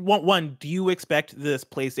 One, do you expect this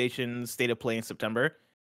PlayStation State of Play in September?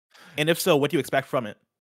 And if so, what do you expect from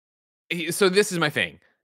it? So this is my thing.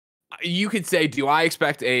 You could say, do I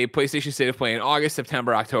expect a PlayStation State of Play in August,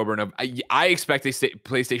 September, October? And I expect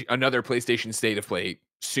another PlayStation State of Play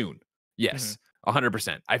soon. Yes,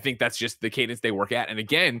 100%. I think that's just the cadence they work at. And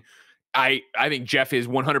again, I think Jeff is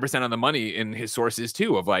 100% on the money in his sources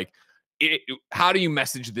too, of like, how do you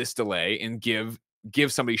message this delay and give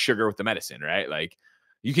somebody sugar with the medicine, right? Like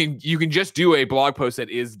you can just do a blog post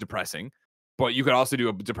that is depressing, but you could also do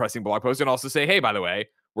a depressing blog post and also say, hey, by the way,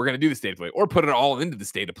 we're going to do the state of play, or put it all into the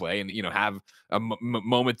state of play and, have a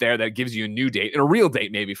moment there that gives you a new date and a real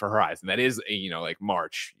date maybe for Horizon. That is, like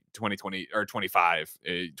March 2020 or 25,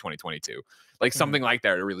 2022, like something like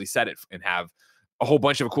that to really set it and have a whole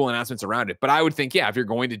bunch of cool announcements around it. But I would think, yeah, if you're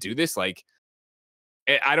going to do this, like,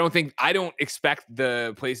 I don't expect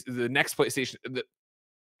the next PlayStation,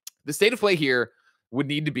 the state of play here would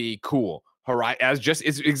need to be cool.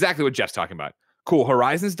 It's exactly what Jeff's talking about. Cool.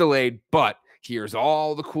 Horizon's delayed, but here's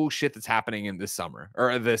all the cool shit that's happening in this summer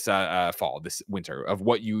or this fall, this winter of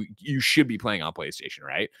what you should be playing on PlayStation,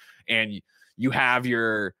 right? And you have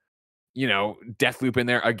your, Deathloop in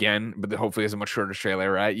there again, but hopefully it's a much shorter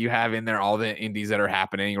trailer, right? You have in there all the indies that are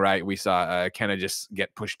happening, right? We saw Kenna just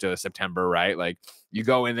get pushed to September, right? Like you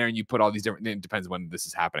go in there and you put all these different, it depends when this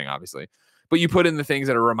is happening, obviously, but you put in the things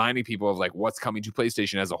that are reminding people of like what's coming to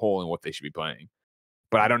PlayStation as a whole and what they should be playing.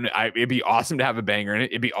 But I don't know. It'd be awesome to have a banger in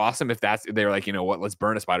it. It'd be awesome if they're like, you know what, let's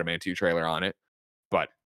burn a Spider-Man 2 trailer on it. But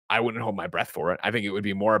I wouldn't hold my breath for it. I think it would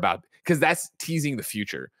be more about, because that's teasing the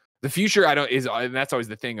future. The future, and that's always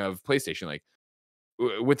the thing of PlayStation. Like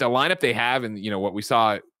with the lineup they have, and what we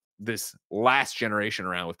saw this last generation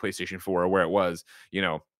around with PlayStation 4, where it was,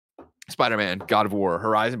 Spider-Man, God of War,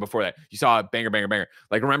 Horizon. Before that, you saw banger, banger, banger.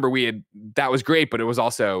 Like remember, that was great, but it was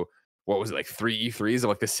also, what was it, like 3 E3s of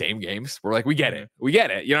like the same games? We're like, we get it. You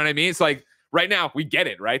know what I mean? It's like right now we get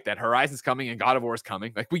it, right? That Horizon's coming and God of War is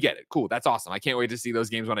coming. Like we get it. Cool. That's awesome. I can't wait to see those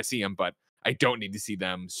games when I see them, but I don't need to see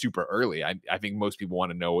them super early. I think most people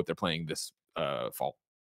want to know what they're playing this fall.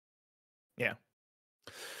 Yeah.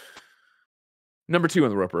 Number 2 on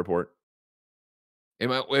the Roper Report.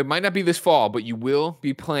 It might not be this fall, but you will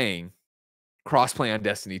be playing crossplay on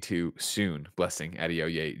Destiny 2 soon. Blessing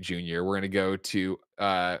Adeoye Jr. We're going to go to,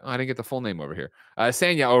 I didn't get the full name over here.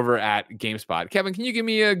 Saniya over at GameSpot. Kevin, can you give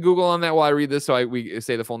me a Google on that while I read this so we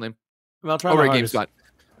say the full name? I'll try over my at hardest. GameSpot.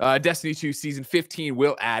 Destiny 2 Season 15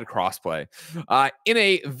 will add crossplay. In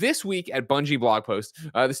a This Week at Bungie blog post,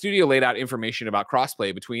 the studio laid out information about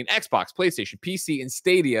crossplay between Xbox, PlayStation, PC, and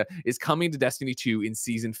Stadia is coming to Destiny 2 in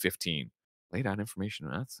Season 15. Laid out information.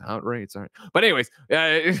 That's outrageous. All right. But anyways,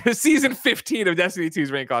 Season 15 of Destiny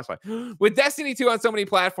 2's ranked crossplay. With Destiny 2 on so many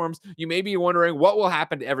platforms, you may be wondering what will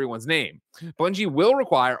happen to everyone's name. Bungie will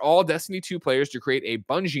require all Destiny 2 players to create a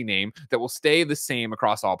Bungie name that will stay the same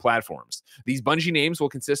across all platforms. These Bungie names will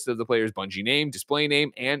consist of the player's Bungie name, display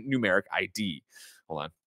name, and numeric ID. Hold on.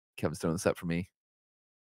 Kevin's throwing this up for me.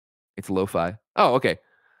 It's lo-fi. Oh, okay.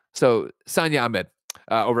 So Saniya Ahmed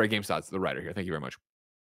over at GameStop, the writer here. Thank you very much.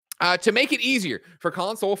 To make it easier for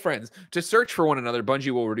console friends to search for one another,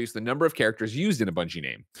 Bungie will reduce the number of characters used in a Bungie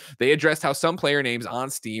name. They addressed how some player names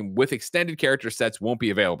on Steam with extended character sets won't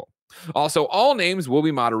be available. Also, all names will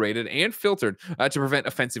be moderated and filtered to prevent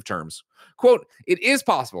offensive terms. Quote, it is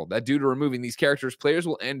possible that due to removing these characters, players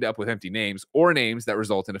will end up with empty names or names that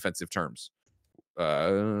result in offensive terms.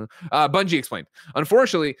 Bungie explained,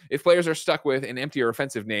 unfortunately, if players are stuck with an empty or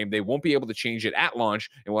offensive name, they won't be able to change it at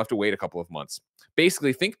launch and will have to wait a couple of months.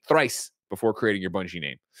 Basically, think thrice before creating your Bungie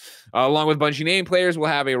name. Along with Bungie name, players will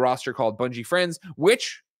have a roster called Bungie Friends,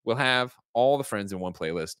 which will have all the friends in one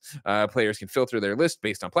playlist. Players can filter their list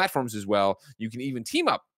based on platforms as well. You can even team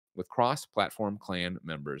up with cross-platform clan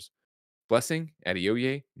members. Blessing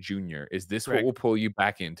Adeoye Jr. Is this Correct. what will pull you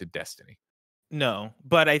back into Destiny? No,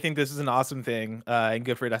 but I think this is an awesome thing and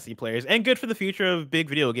good for Destiny players and good for the future of big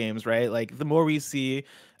video games, right? Like the more we see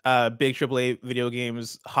big AAA video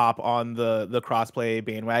games hop on the crossplay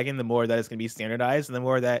bandwagon, the more that it's going to be standardized and the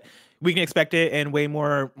more that we can expect it in way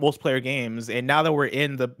more multiplayer games. And now that we're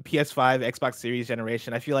in the PS5, Xbox Series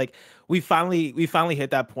generation, I feel like we finally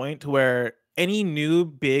hit that point to where any new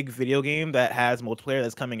big video game that has multiplayer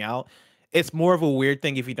that's coming out, it's more of a weird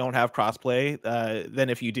thing if you don't have crossplay than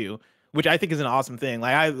if you do, which I think is an awesome thing.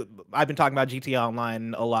 Like I've been talking about GTA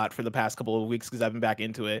Online a lot for the past couple of weeks because I've been back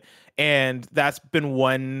into it, and that's been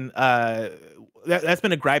one that's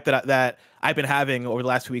been a gripe that I've been having over the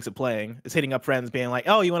last 2 weeks of playing. Is hitting up friends, being like,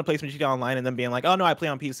 "Oh, you want to play some GTA Online?" and then being like, "Oh no, I play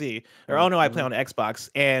on PC," or "Oh no, I play on Xbox,"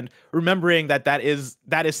 and remembering that is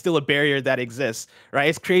still a barrier that exists. Right?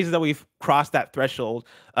 It's crazy that we've crossed that threshold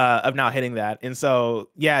of now hitting that, and so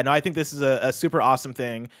yeah, no, I think this is a super awesome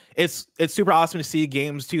thing. It's super awesome to see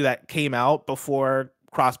games too that came out before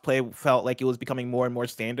crossplay felt like it was becoming more and more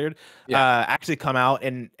standard, actually come out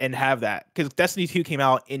and have that, because Destiny 2 came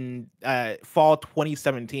out in fall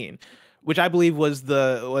 2017, which I believe was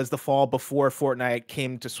the fall before Fortnite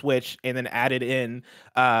came to Switch and then added in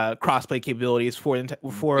crossplay capabilities for Nintendo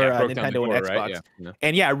and Xbox, right?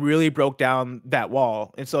 And it really broke down that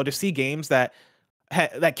wall. And so to see games that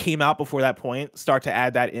came out before that point start to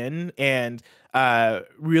add that in and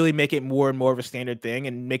really make it more and more of a standard thing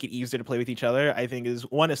and make it easier to play with each other, I think is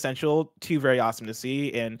one, essential, two, very awesome to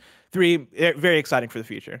see, and three, very exciting for the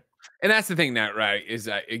future. And that's the thing that, right, is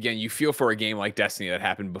that, again, you feel for a game like Destiny that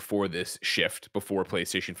happened before this shift, before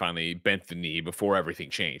PlayStation finally bent the knee, before everything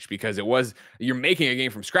changed. Because you're making a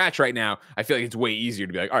game from scratch right now. I feel like it's way easier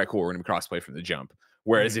to be like, all right, cool, we're going to be crossplay from the jump.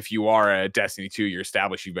 Whereas if you are a Destiny 2, you're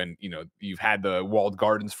established, you've had the walled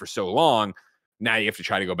gardens for so long. Now you have to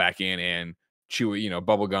try to go back in and chew,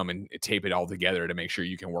 bubble gum and tape it all together to make sure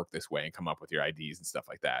you can work this way and come up with your IDs and stuff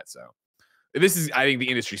like that. So this is, I think, the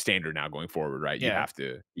industry standard now going forward, right? You have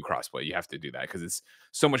to do crossplay. You have to do that because it's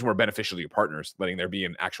so much more beneficial to your partners, letting there be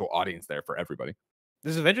an actual audience there for everybody.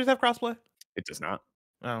 Does Avengers have crossplay? It does not.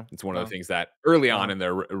 Oh, it's one of the things that early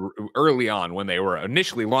on when they were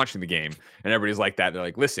initially launching the game, and everybody's like that. They're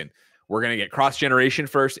like, listen, we're going to get cross generation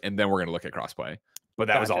first, and then we're going to look at crossplay. But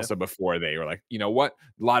that was also before they were like, you know what?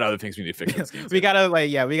 A lot of other things we need to fix. we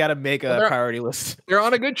gotta make a priority list. They're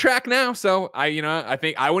on a good track now. So I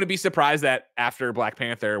think I wouldn't be surprised that after Black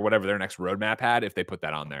Panther, whatever their next roadmap had, if they put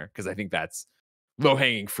that on there, because I think that's low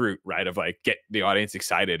hanging fruit, right? Of like, get the audience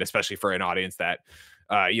excited, especially for an audience that,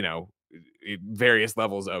 various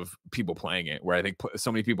levels of people playing it, where I think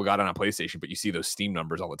so many people got it on PlayStation, but you see those Steam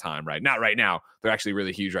numbers all the time, right? Not right now. They're actually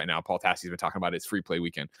really huge right now. Paul Tassi's been talking about its free play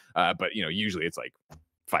weekend. But usually it's like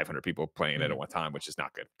 500 people playing it at one time, which is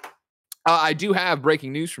not good. I do have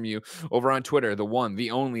breaking news from you over on Twitter. The one,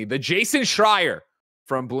 the only, the Jason Schreier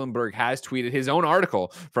from Bloomberg has tweeted his own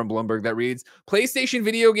article from Bloomberg that reads, PlayStation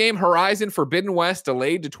video game Horizon Forbidden West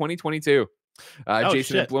delayed to 2022.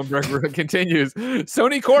 Jason at Bloomberg continues.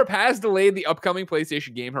 Sony Corp has delayed the upcoming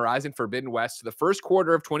PlayStation game Horizon Forbidden West to the first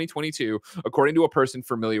quarter of 2022, according to a person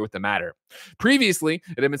familiar with the matter. Previously,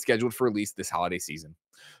 it had been scheduled for release this holiday season.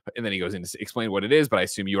 And then he goes in to explain what it is, but I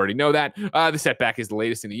assume you already know that. The setback is the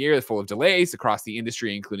latest in the year, full of delays across the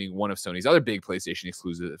industry, including one of Sony's other big PlayStation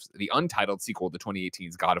exclusives, the untitled sequel to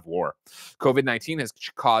 2018's God of War. COVID-19 has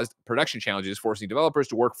caused production challenges, forcing developers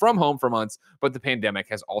to work from home for months, but the pandemic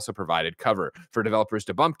has also provided cover for developers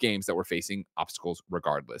to bump games that were facing obstacles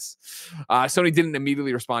regardless. Sony didn't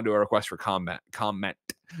immediately respond to a request for comment.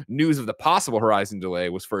 News of the possible Horizon delay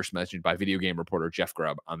was first mentioned by video game reporter Jeff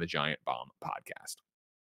Grubb on the Giant Bomb podcast.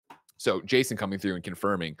 So Jason coming through and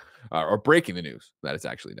confirming or breaking the news that it's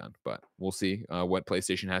actually done. But we'll see what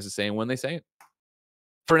PlayStation has to say and when they say it.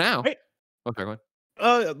 For now. Hey. Okay, go ahead.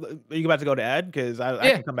 Are you about to go to ad? Because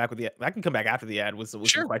I can come back after the ad with some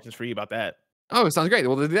questions for you about that. Oh, it sounds great.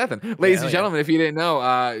 We'll do that then. Ladies and gentlemen, if you didn't know,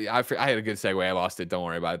 I had a good segue. I lost it. Don't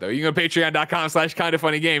worry about it, though. You can go to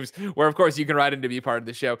patreon.com/kindafunnygames, where, of course, you can write in to be part of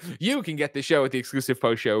the show. You can get the show with the exclusive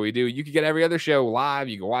post show we do. You can get every other show live.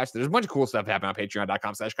 You can watch. There's a bunch of cool stuff happening on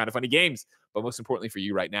patreon.com/kindafunnygames. But most importantly for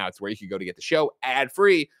you right now, it's where you can go to get the show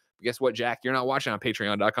ad-free. But guess what, Jack? You're not watching on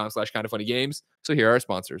patreon.com/kindafunnygames. So here are our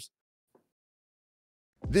sponsors.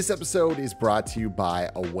 This episode is brought to you by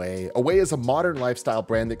Away. Away is a modern lifestyle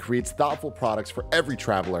brand that creates thoughtful products for every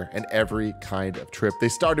traveler and every kind of trip. They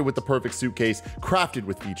started with the perfect suitcase, crafted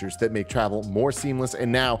with features that make travel more seamless,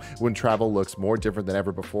 and now, when travel looks more different than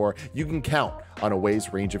ever before, you can count on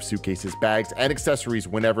Away's range of suitcases, bags, and accessories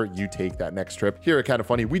whenever you take that next trip. Here at Kinda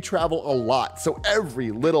Funny, we travel a lot, so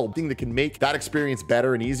every little thing that can make that experience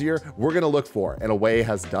better and easier, we're gonna look for, and Away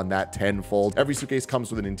has done that tenfold. Every suitcase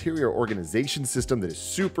comes with an interior organization system that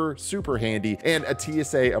is super handy, and a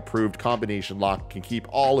TSA approved combination lock can keep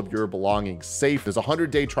all of your belongings safe. There's a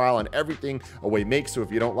 100-day trial on everything Away makes, so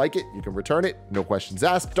if you don't like it, you can return it, no questions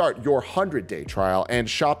asked. Start your 100-day trial and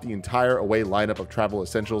shop the entire Away lineup of travel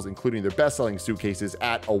essentials, including their best-selling suitcases,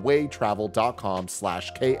 at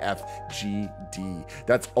awaytravel.com/KFGD.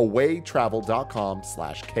 That's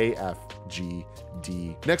awaytravel.com/KFGD.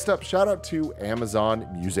 Next up, shout out to Amazon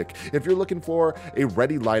Music. If you're looking for a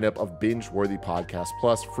ready lineup of binge-worthy podcasts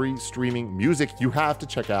plus free streaming music, you have to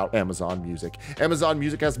check out Amazon Music. Amazon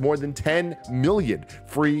Music has more than 10 million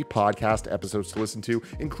free podcast episodes to listen to,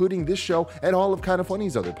 including this show and all of Kinda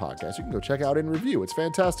Funny's other podcasts. You can go check out and review. It's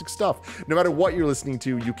fantastic stuff. No matter what you're listening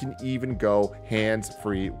to, you can even go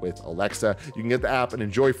hands-free with Alexa. You can get the app and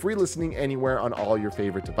enjoy free listening anywhere on all your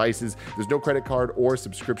favorite devices. There's no credit card or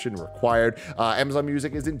subscription required. Amazon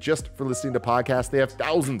Music isn't just for listening to podcasts. They have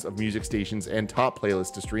thousands of music stations and top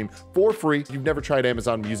playlists to stream for free. If you've never tried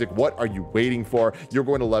Amazon Music, what are you waiting for? You're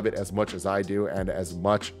going to love it as much as I do and as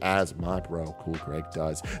much as my bro, Cool Greg,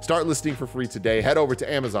 does. Start listening for free today. Head over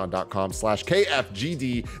to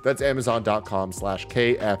amazon.com/KFGD. That's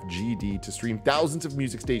amazon.com/KFGD to stream thousands of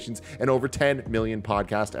music stations and over 10 million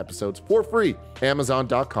podcast episodes for free.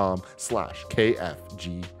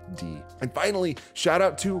 Amazon.com/KFGD. And finally, shout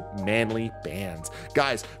out to Manly Bands.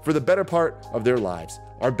 Guys, for the better part of their lives,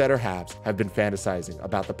 our better halves have been fantasizing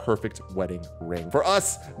about the perfect wedding ring. For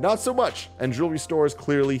us, not so much, and jewelry stores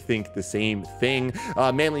clearly think the same thing.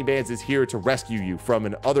 Manly Bands is here to rescue you from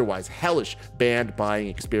an otherwise hellish band buying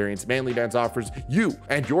experience. Manly Bands offers you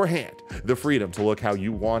and your hand the freedom to look how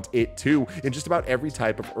you want it to in just about every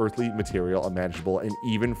type of earthly material imaginable, and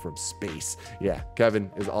even from space. Yeah,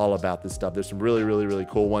 Kevin is all about this stuff. There's some really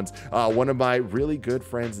cool ones. One of my really good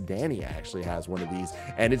friends, Danny, actually has one of these,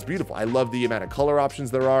 and it's beautiful. I love the amount of color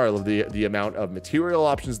options there are. I love the amount of material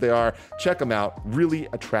options there are. Check them out. Really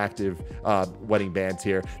attractive wedding bands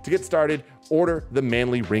here. To get started, order the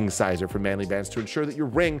Manly Ring Sizer from Manly Bands to ensure that your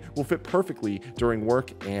ring will fit perfectly during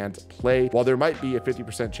work and play. While there might be a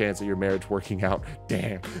 50% chance of your marriage working out,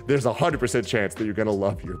 damn, there's a 100% chance that you're gonna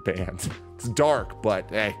love your band. It's dark, but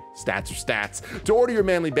hey, stats are stats. To order your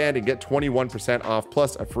Manly Band and get 21% off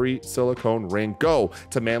plus a free silicone ring, go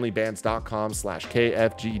to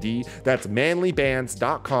manlybands.com/KFGD. That's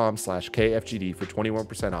manlybands.com/KFGD for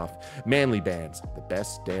 21% off. Manly Bands, the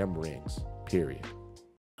best damn rings, period.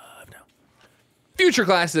 Future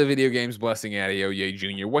class of video games, Blessing Adeoye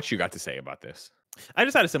Jr., what you got to say about this? I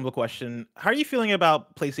just had a simple question. How are you feeling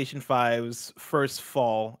about PlayStation 5's first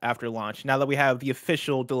fall after launch, now that we have the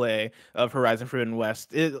official delay of Horizon Forbidden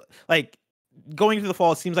West? Like, going into the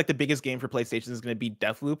fall, it seems like the biggest game for PlayStation is going to be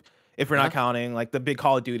Deathloop, if we're not counting like the big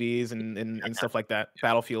Call of Duties and stuff like that,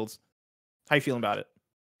 Battlefields. How you feeling about it?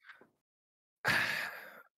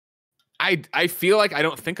 I feel like I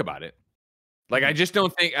don't think about it. Like, I just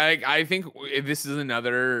don't think, I think this is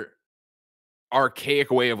another archaic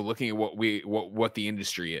way of looking at what the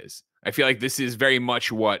industry is. I feel like this is very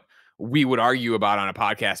much what we would argue about on a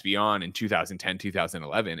podcast beyond in 2010,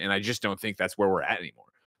 2011. And I just don't think that's where we're at anymore.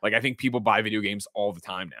 Like, I think people buy video games all the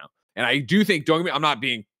time now. And I do think, don't get me,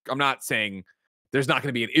 I'm not saying there's not going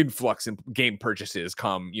to be an influx in game purchases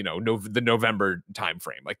come, the November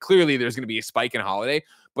timeframe. Like, clearly there's going to be a spike in holiday,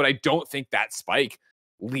 but I don't think that spike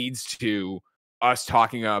leads to us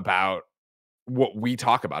talking about what we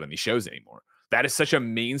talk about in these shows anymore. That is such a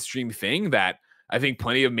mainstream thing that I think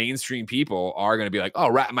plenty of mainstream people are going to be like,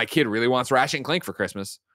 oh, my kid really wants Ratchet and Clank for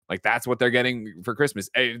Christmas. Like, that's what they're getting for Christmas.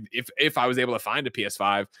 If I was able to find a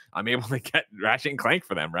PS5, I'm able to get Ratchet and Clank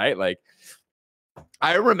for them, right? Like,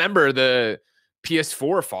 I remember the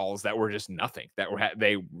PS4 falls that were just nothing. There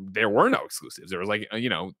were no exclusives. There was like,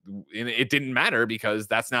 it didn't matter because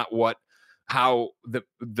that's not how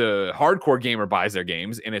the hardcore gamer buys their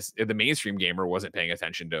games, and the mainstream gamer wasn't paying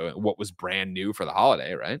attention to what was brand new for the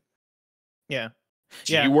holiday, right? Yeah.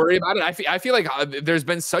 Do you worry about it? I feel like there's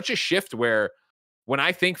been such a shift where when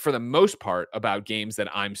I think for the most part about games that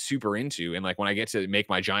I'm super into, and like when I get to make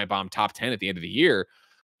my Giant Bomb top 10 at the end of the year,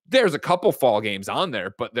 there's a couple fall games on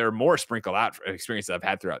there, but they're more sprinkled out for experiences I've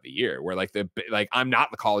had throughout the year where like I'm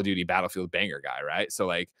not the Call of Duty Battlefield banger guy, right? So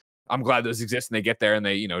like, I'm glad those exist and they get there and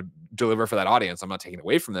they, deliver for that audience. I'm not taking it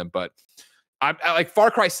away from them, but I like Far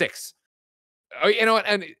Cry 6. And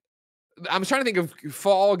I'm trying to think of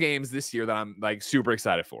fall games this year that I'm like super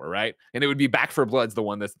excited for, right? And it would be Back 4 Blood's the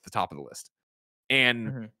one that's at the top of the list.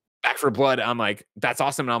 And Back 4 Blood, I'm like, that's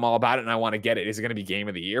awesome and I'm all about it and I want to get it. Is it going to be game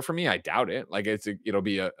of the year for me? I doubt it. Like it'll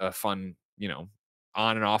be a fun,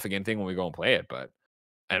 on and off again thing when we go and play it, but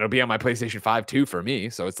it'll be on my PlayStation 5 too for me.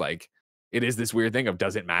 So it's like, it is this weird thing of,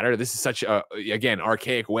 does it matter? This is such a, again,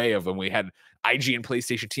 archaic way of when we had IG and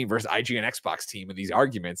PlayStation team versus IG and Xbox team and these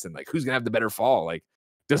arguments and like, who's going to have the better fall? Like,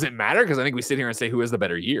 does it matter? Because I think we sit here and say, who has the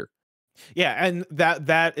better year? Yeah, and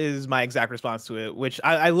that is my exact response to it, which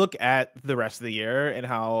I look at the rest of the year and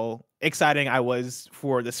how exciting I was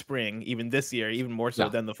for the spring, even this year, even more so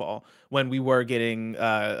than the fall, when we were getting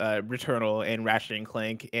Returnal and Ratchet and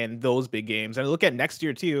Clank and those big games. And I look at next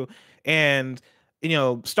year too, and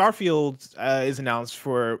Starfield is announced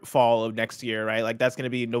for fall of next year, right? Like that's going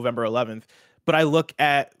to be November 11th. But I look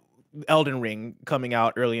at Elden Ring coming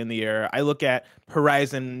out early in the year. I look at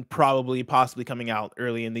Horizon possibly coming out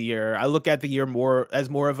early in the year. I look at the year more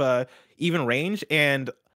of a even range,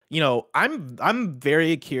 and I'm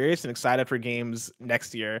very curious and excited for games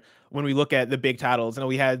next year when we look at the big titles.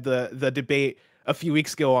 We had the debate a few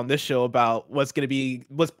weeks ago on this show about what's gonna be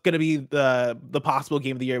the possible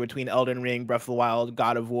game of the year between Elden Ring, Breath of the Wild,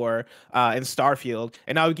 God of War, and Starfield.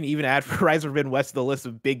 And now we can even add Horizon Forbidden West to the list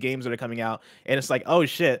of big games that are coming out. And it's like, oh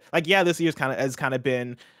shit! Like, yeah, this year's has kind of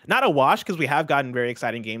been not a wash because we have gotten very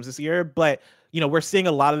exciting games this year, but we're seeing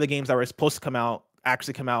a lot of the games that were supposed to come out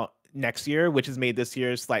actually come out next year, which has made this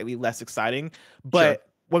year slightly less exciting. But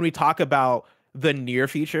when we talk about the near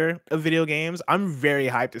future of video games, I'm very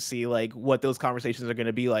hyped to see like what those conversations are going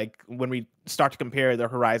to be like when we start to compare the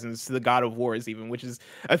Horizons to the God of Wars, even, which is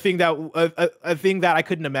a thing that a thing that I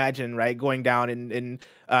couldn't imagine, right, going down in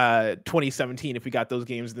 2017 if we got those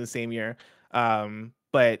games in the same year.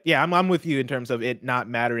 But yeah, I'm with you in terms of it not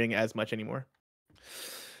mattering as much anymore.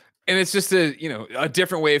 And it's just a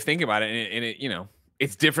different way of thinking about it, and it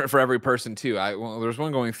it's different for every person too. There's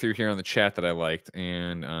one going through here on the chat that I liked,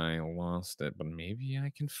 and I lost it, but maybe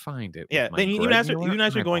I can find it. Yeah, then even as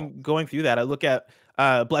you're going through that, I look at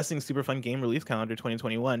Blessing's Super Fun Game Release Calendar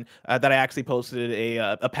 2021 that I actually posted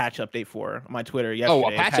a patch update for on my Twitter yesterday. Oh,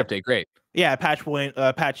 a patch update, great. Yeah, patch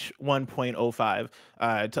 1.05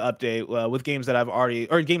 to update with games that are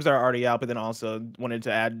already out, but then also wanted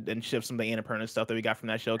to add and shift some of the Annapurna stuff that we got from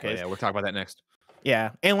that showcase. Oh, yeah, we'll talk about that next.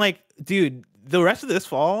 Yeah, and like, dude, the rest of this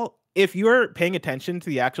fall, if you're paying attention to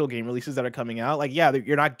the actual game releases that are coming out, like, yeah,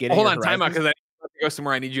 you're not getting. Hold on, time out, because I need to go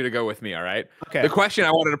somewhere. I need you to go with me. All right. Okay. The question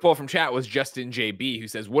I wanted to pull from chat was Justin JB, who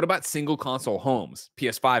says, "What about single console homes?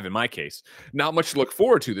 PS5 in my case. Not much to look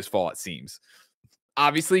forward to this fall, it seems.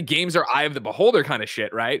 Obviously, games are eye of the beholder kind of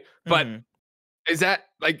shit, right? But is that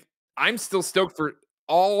like, I'm still stoked for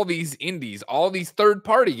all these indies, all these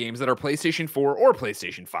third-party games that are PlayStation 4 or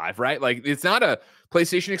PlayStation 5, right? Like, it's not a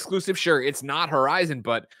PlayStation exclusive. Sure, it's not Horizon,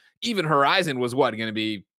 but even Horizon was what, going to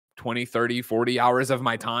be 20, 30, 40 hours of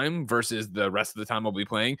my time versus the rest of the time I'll be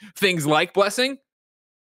playing things like Blessing.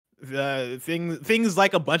 Things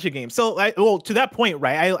like a bunch of games. So, to that point,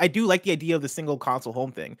 right, I do like the idea of the single console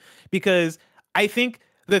home thing, because I think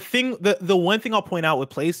the one thing I'll point out with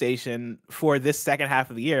PlayStation for this second half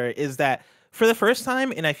of the year is that for the first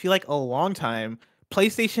time in I feel like a long time,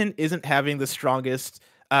 PlayStation isn't having the strongest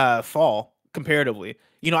fall comparatively.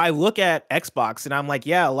 I look at Xbox and I'm like,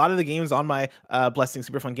 yeah, a lot of the games on my Blessing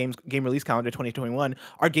Super Fun game release calendar 2021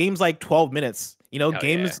 are games like 12 minutes.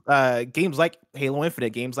 Games like Halo Infinite,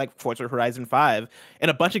 games like Forza Horizon 5,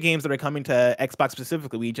 and a bunch of games that are coming to Xbox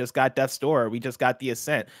specifically. We just got Death's Door, we just got The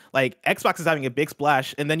Ascent. Like, Xbox is having a big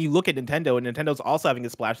splash, and then you look at Nintendo, and Nintendo's also having a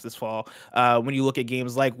splash this fall. When you look at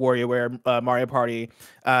games like WarioWare, Mario Party,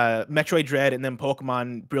 Metroid Dread, and then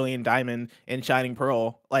Pokemon Brilliant Diamond and Shining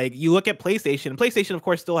Pearl. Like, you look at PlayStation. PlayStation, of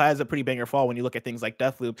course, still has a pretty banger fall when you look at things like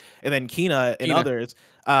Deathloop and then Kena and others.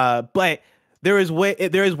 But there is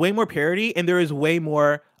way more parity, and there is way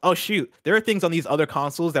more, oh shoot, there are things on these other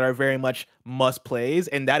consoles that are very much must plays,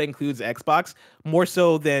 and that includes Xbox more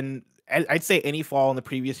so than I'd say any fall in the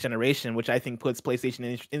previous generation, which I think puts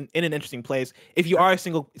PlayStation in an interesting place if you are a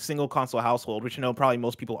single console household, which probably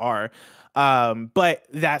most people are. But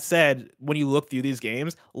that said, when you look through these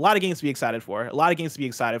games, a lot of games to be excited for.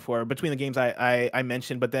 Between the games I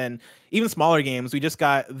mentioned, but then even smaller games. We just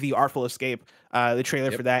got The Artful Escape, the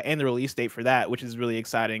trailer for that, and the release date for that, which is really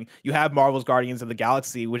exciting. You have Marvel's Guardians of the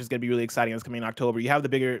Galaxy, which is going to be really exciting. That's coming in October. You have the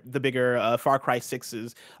bigger Far Cry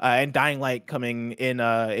 6s and Dying Light coming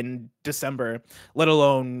in December, let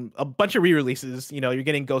alone a bunch of re-releases. You're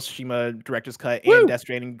getting Ghost of Tsushima Director's Cut and Death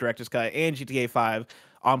Stranding Director's Cut and GTA 5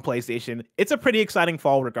 on PlayStation. It's a pretty exciting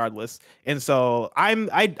fall regardless. And so I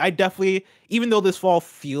definitely, even though this fall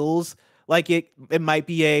feels like it might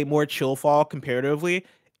be a more chill fall comparatively,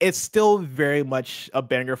 it's still very much a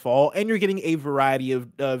banger fall, and you're getting a variety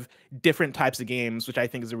of different types of games, which I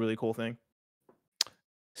think is a really cool thing.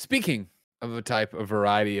 Speaking of a type of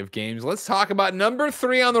variety of games, let's talk about number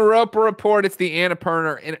 3 on the Roper Report. It's the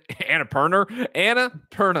Annapurna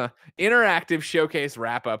Interactive Showcase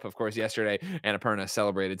wrap-up. Of course, yesterday, Annapurna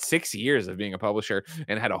celebrated 6 years of being a publisher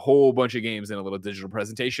and had a whole bunch of games in a little digital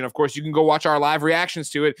presentation. Of course, you can go watch our live reactions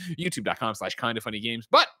to it, youtube.com/kindafunnygames.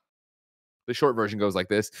 But the short version goes like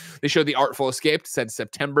this. They showed The Artful Escape, said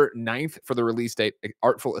September 9th for the release date.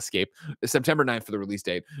 Artful Escape, September 9th for the release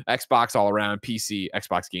date. Xbox all around, PC,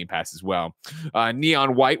 Xbox Game Pass as well.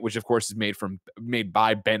 Neon White, which of course is made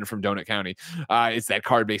by Ben from Donut County. It's that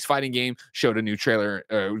card-based fighting game. Showed a new trailer,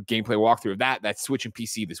 gameplay walkthrough of that. That's Switch and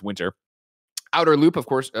PC this winter. Outer Loop, of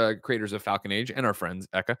course, creators of Falcon Age and our friends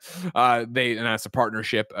Eka, they announced a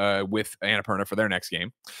partnership with Annapurna for their next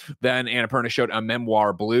game. Then Annapurna showed a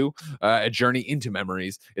Memoir Blue, a journey into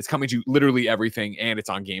memories. It's coming to literally everything, and it's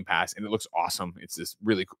on Game Pass, and it looks awesome. It's this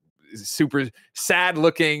really super sad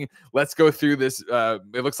looking. Let's go through this.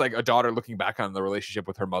 It looks like a daughter looking back on the relationship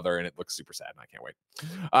with her mother, and it looks super sad, and I can't wait.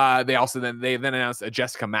 They then announced a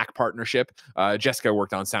Jessica Mack partnership. Jessica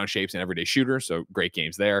worked on Sound Shapes and Everyday Shooter, so great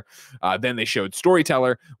games there. Then they showed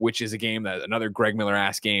Storyteller, which is a game that another Greg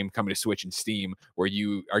Miller-ass game coming to Switch and Steam, where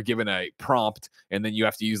you are given a prompt, and then you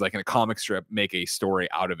have to use, like in a comic strip, make a story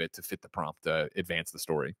out of it to fit the prompt to advance the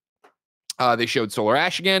story. They showed Solar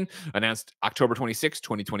Ash again, announced October 26,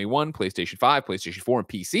 2021, PlayStation 5, PlayStation 4, and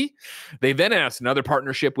PC. They then announced another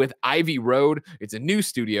partnership with Ivy Road. It's a new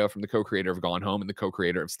studio from the co-creator of Gone Home and the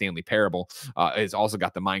co-creator of Stanley Parable. It's also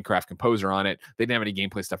got the Minecraft composer on it. They didn't have any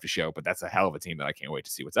gameplay stuff to show, but that's a hell of a team that I can't wait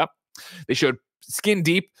to see what's up. They showed Skin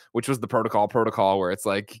Deep, which was the protocol where it's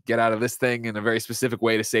like, get out of this thing in a very specific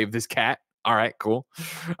way to save this cat. All right, cool.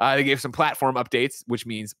 They gave some platform updates, which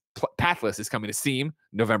means Pathless is coming to Steam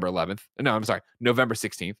November 11th. No, I'm sorry, November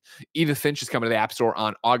 16th. Edith Finch is coming to the App Store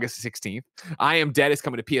on August 16th. I Am Dead is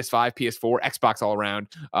coming to PS5, PS4, Xbox all around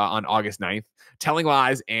on August 9th. Telling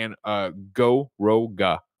Lies and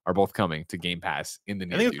Goroga are both coming to Game Pass in the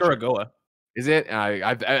near future. I think it's Gorogoa. Is it?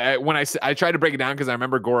 When I tried to break it down because I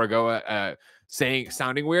remember Gorogoa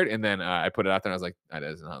sounding weird, and then I put it out there and I was like, that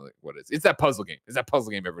is not like what is it? It's that puzzle game. It's that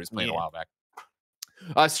puzzle game everybody's playing a while back.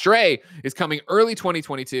 Stray is coming early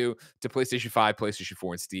 2022 to PlayStation 5, PlayStation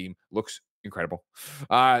 4, and Steam. Looks incredible.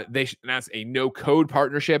 They announced a no code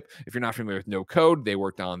partnership. If you're not familiar with no code, they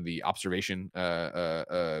worked on the Observation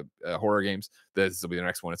horror games. This will be the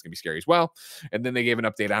next one. It's gonna be scary as well. And then they gave an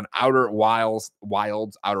update on Outer Wilds.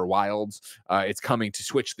 It's coming to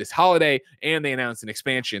Switch this holiday, and they announced an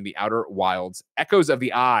expansion, the Outer Wilds Echoes of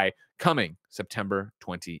the Eye, coming September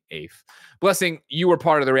 28th. Blessing, you were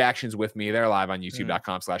part of the reactions with me. They're live on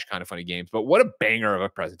youtube.com/kindoffunnygames. But what a banger of a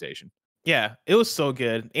presentation. Yeah, it was so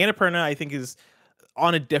good. Annapurna, I think, is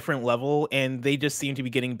on a different level, and they just seem to be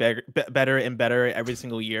getting better and better every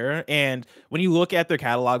single year. And when you look at their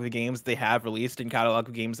catalog of games they have released and catalog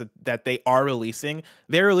of games that they are releasing,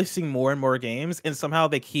 they're releasing more and more games, and somehow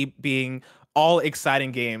they keep being all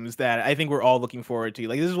exciting games that I think we're all looking forward to.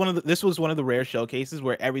 Like this was one of the rare showcases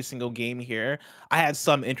where every single game here I had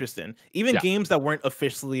some interest in. Even games that weren't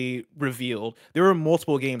officially revealed. There were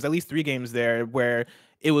multiple games, at least 3 games there where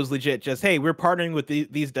it was legit just, hey, we're partnering with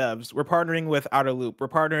these devs. We're partnering with Outer Loop. We're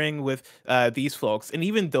partnering with these folks. And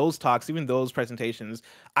even those talks, even those presentations,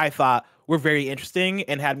 I thought were very interesting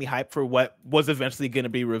and had me hyped for what was eventually going to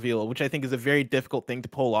be revealed, which I think is a very difficult thing to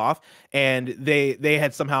pull off. And they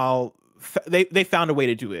had somehow they found a way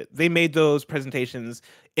to do it. They made those presentations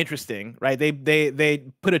interesting, right? They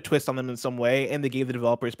put a twist on them in some way, and they gave the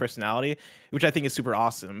developers personality, which I think is super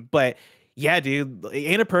awesome. But yeah, dude,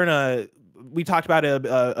 Annapurna, we talked about it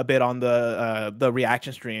a bit on the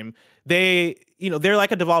reaction stream. They're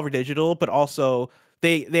like a Devolver Digital, but also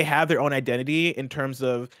they have their own identity in terms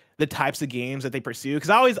of the types of games that they pursue.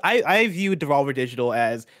 Because I view Devolver Digital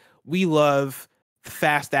as, we love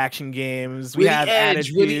fast action games. We have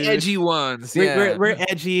attitude. We're the edgy ones. We're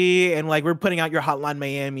edgy, and like we're putting out your Hotline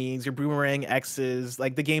Miamis, your Boomerang X's,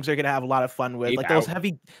 like the games they're gonna have a lot of fun with. Like those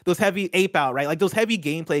heavy Ape Out, right? Like those heavy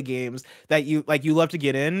gameplay games that you love to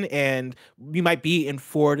get in, and you might be in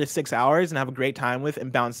 4 to 6 hours and have a great time with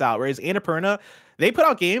and bounce out. Whereas Annapurna, they put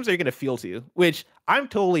out games that you're gonna feel to, which I'm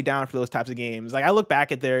totally down for those types of games. Like I look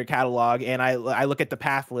back at their catalog and I look at the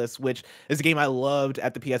Pathless, which is a game I loved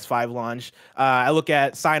at the PS5 launch. I look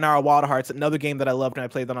at Sayonara Wild Hearts, another game that I loved when I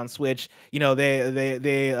played that on Switch. You know,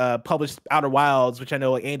 they published Outer Wilds, which I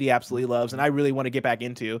know Andy absolutely loves, and I really want to get back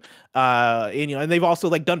into. And they've also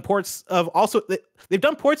done ports of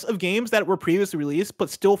games that were previously released but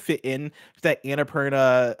still fit in that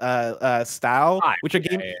Annapurna style, which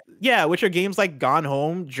are games like Gone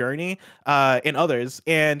Home, Journey, and others.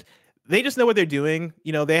 And they just know what they're doing.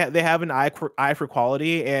 You know, they have an eye for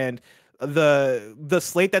quality, and the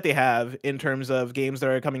slate that they have in terms of games that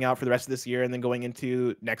are coming out for the rest of this year and then going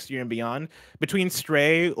into next year and beyond, between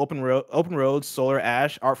Stray, Open Road, Solar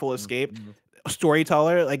Ash, Artful Escape,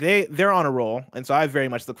 Storyteller, like they're on a roll. And so I very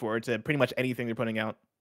much look forward to pretty much anything they're putting out.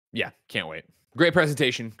 Yeah, can't wait. Great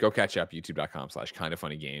presentation. Go catch up,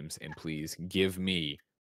 youtube.com/kindoffunnygames, and please give me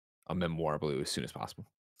a Memoir Blue as soon as possible.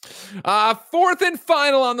 Fourth and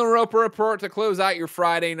final on the Roper Report to close out your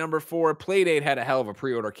Friday number 4. Playdate had a hell of a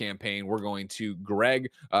pre-order campaign. We're going to Greg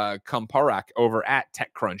Kumparak over at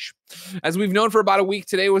TechCrunch. As we've known for about a week,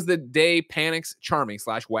 today was the day Panic's charming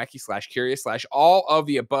 /wacky /curious all of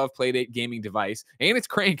the above Playdate gaming device and its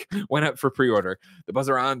crank went up for pre-order. The buzz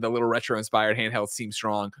around the little retro-inspired handheld seems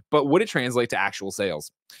strong, but would it translate to actual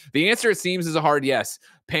sales? The answer, it seems, is a hard yes.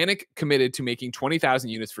 Panic committed to making 20,000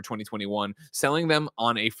 units for 2021, selling them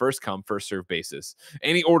on a first-come, first-served basis.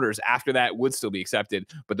 Any orders after that would still be accepted,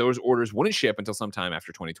 but those orders wouldn't ship until sometime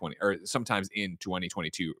after 2020, or sometimes in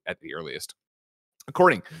 2022 at the earliest.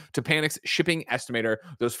 According to Panic's shipping estimator,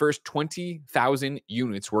 those first 20,000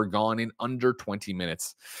 units were gone in under 20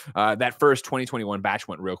 minutes. That first 2021 batch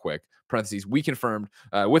went real quick. Parentheses, we confirmed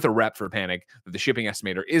with a rep for Panic that the shipping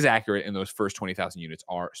estimator is accurate and those first 20,000 units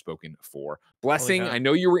are spoken for. Blessing, I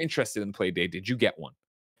know you were interested in Playdate. Did you get one?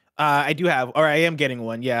 I do have, or I am getting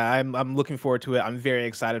one. Yeah, I'm looking forward to it. I'm very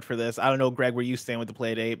excited for this. I don't know, Greg, where you stand with the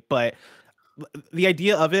Playdate, but the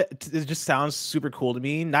idea of it just sounds super cool to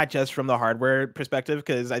me, not just from the hardware perspective,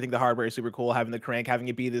 because I think the hardware is super cool, having the crank, having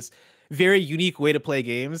it be this very unique way to play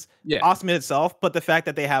games. Yeah. Awesome in itself, but the fact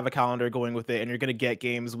that they have a calendar going with it and you're going to get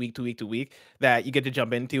games week to week to week that you get to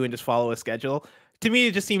jump into and just follow a schedule, to me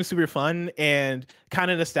it just seems super fun and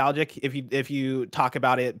kind of nostalgic if you talk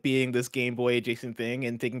about it being this Game Boy adjacent thing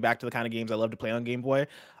and thinking back to the kind of games I love to play on Game Boy.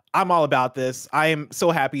 I'm all about this. I am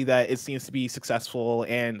so happy that it seems to be successful,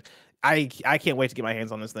 and I can't wait to get my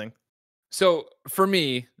hands on this thing. So for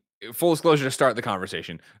me, full disclosure to start the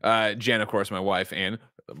conversation, Jen, of course, my wife, and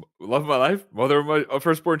love of my life, mother of my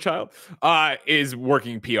firstborn child, is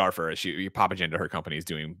working PR for us. Papa Jen to her company is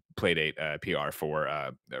doing Playdate PR for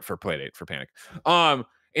Playdate for Panic.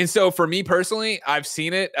 And so for me personally, I've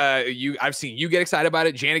seen it. I've seen you get excited about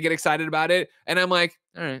it, Janet get excited about it, and I'm like,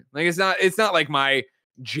 all right, like it's not like my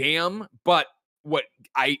jam, but what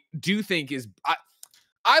I do think is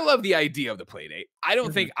I love the idea of the Playdate. I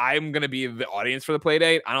don't think I'm going to be the audience for the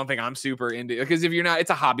Playdate. I don't think I'm super into it, because if you're not,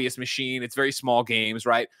 it's a hobbyist machine. It's very small games,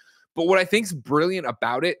 right? But what I think's brilliant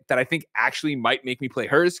about it, that I think actually might make me play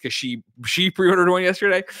hers, because she pre-ordered one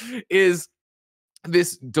yesterday, is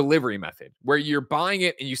this delivery method where you're buying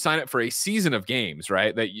it and you sign up for a season of games,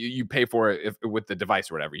 right? That you pay for it with the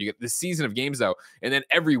device or whatever. You get this season of games though, and then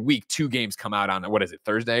every week 2 games come out on, what is it,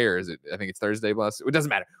 Thursday, or is it? I think it's Thursday plus. It doesn't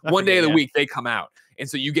matter. One day of the week they come out, and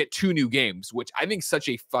so you get 2 new games, which I think is such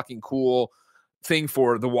a fucking cool thing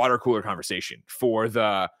for the water cooler conversation. For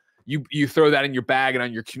the you throw that in your bag, and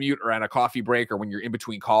on your commute or on a coffee break or when you're in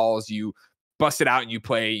between calls, you bust it out and you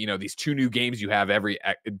play, these 2 new games you have every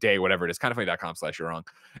day, whatever it is, kindoffunny.com/you're wrong.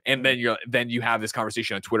 And then you have this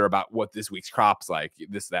conversation on Twitter about what this week's crop's like,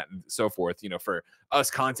 this, that, and so forth, for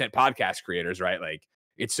us content podcast creators, right? Like,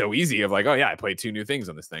 it's so easy of like, oh yeah, I played 2 new things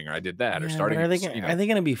on this thing, or I did that, or starting. Are they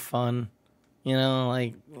going to be fun?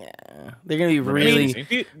 Like, yeah, they're going to be really,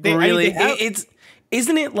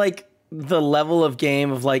 isn't it like the level of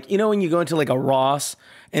game of like, when you go into like a Ross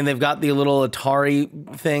and they've got the little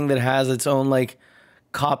Atari thing that has its own like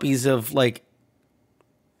copies of like,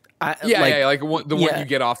 one you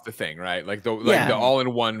get off the thing, right? Like the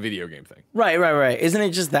all-in-one video game thing. Right. Isn't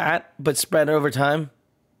it just that, but spread over time?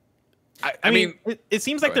 I mean, it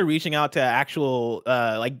seems like they're reaching out to actual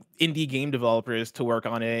like indie game developers to work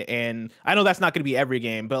on it, and I know that's not going to be every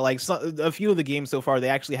game, but like a few of the games so far, they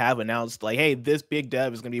actually have announced like, hey, this big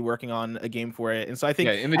dev is going to be working on a game for it, and so I think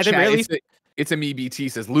in the chat, it's a me BT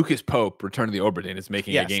says Lucas Pope, Return to the Oberdin, is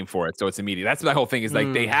making a game for it, so it's immediate. That's my whole thing, is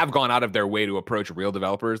like they have gone out of their way to approach real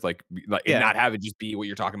developers, and not have it just be what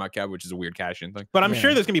you're talking about, Kev, which is a weird cash in thing. But I'm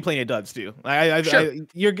sure there's gonna be plenty of duds too.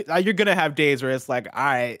 You're gonna have days where it's like, all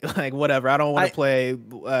right, like whatever, I don't want to play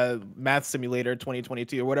Math Simulator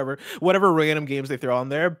 2022 or whatever random games they throw on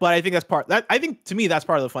there. But I think I think to me that's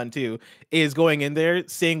part of the fun too, is going in there,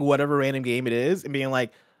 seeing whatever random game it is, and being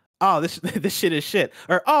like, oh, this shit is shit.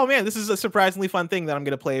 Or, oh man, this is a surprisingly fun thing that I'm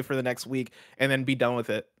going to play for the next week, and then be done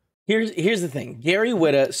with it. Here's the thing. Gary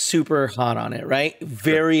Whitta, super hot on it, right?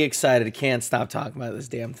 Very excited. Can't stop talking about this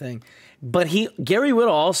damn thing. But Gary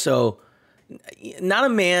Whitta also, not a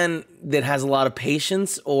man that has a lot of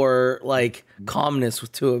patience or like calmness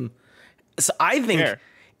to him. So I think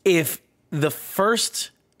if the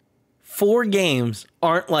first 4 games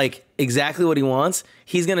aren't like exactly what he wants,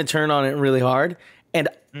 he's going to turn on it really hard. And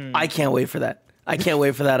I can't wait for that. I can't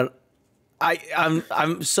wait for that.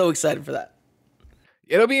 I'm so excited for that.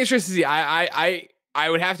 It'll be interesting to see. I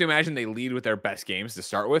would have to imagine they lead with their best games to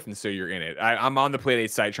start with, and so you're in it. I'm on the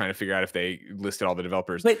Playdate site trying to figure out if they listed all the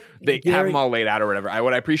developers. But they have them all laid out or whatever.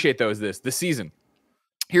 What I appreciate though is this season.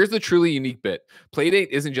 Here's the truly unique bit. Playdate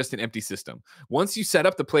isn't just an empty system. Once you set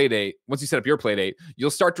up your Playdate, you'll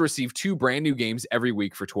start to receive 2 brand new games every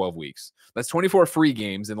week for 12 weeks. That's 24 free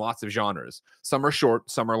games in lots of genres. Some are short,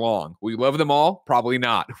 some are long. Will you love them all? Probably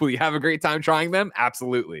not. Will you have a great time trying them?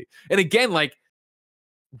 Absolutely. And again, like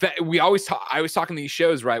that, I was talking to these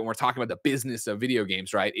shows, right? When we're talking about the business of video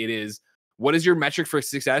games, right? It is, what is your metric for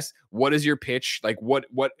success? What is your pitch? Like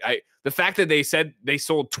the fact that they said they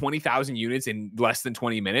sold 20,000 units in less than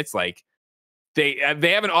 20 minutes, like they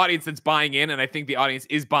have an audience that's buying in, and I think the audience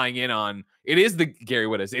is buying in on it. Is the Gary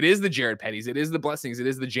Whittas, it is the Jared Petties, it is the Blessings, it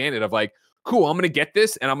is the Janet of like, cool, I'm gonna get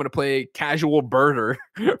this and I'm gonna play casual birder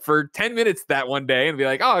for 10 minutes that one day and be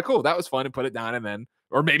like, oh cool, that was fun, and put it down, and then,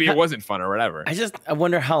 or maybe it wasn't fun or whatever. I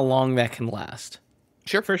wonder how long that can last.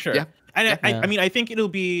 Sure, for sure. Yeah. And I mean, I think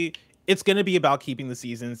it's going to be about keeping the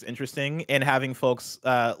seasons interesting and having folks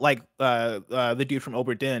like the dude from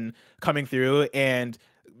Oberdin coming through and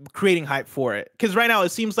creating hype for it. Because right now it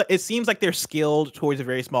seems like they're skilled towards a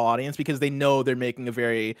very small audience because they know they're making a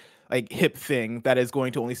very like hip thing that is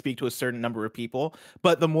going to only speak to a certain number of people.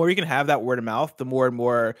 But the more you can have that word of mouth, the more and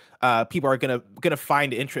more people are gonna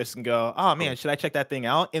find interest and go, oh man, should I check that thing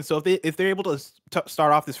out? And so if they're able to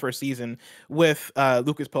start off this first season with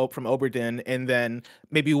Lucas Pope from Oberdin and then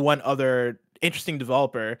maybe one other interesting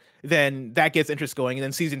developer, then that gets interest going. And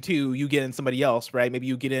then season 2, you get in somebody else, right? Maybe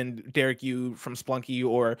you get in Derek Yu from Splunky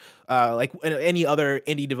or like any other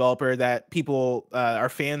indie developer that people are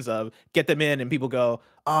fans of. Get them in, and people go,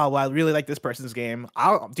 oh, well, I really like this person's game.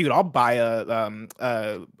 I'll buy a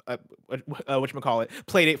whatchamacallit,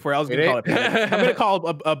 Playdate for it. I was gonna call it Playdate. I'm gonna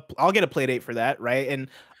call I'll get a Playdate for that, right? And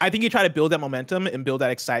I think you try to build that momentum and build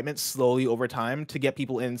that excitement slowly over time to get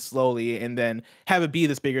people in slowly, and then have it be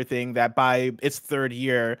this bigger thing that by its 3rd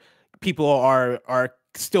year, people are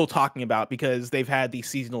still talking about because they've had these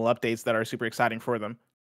seasonal updates that are super exciting for them.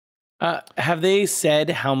 Have they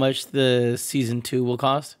said how much the season 2 will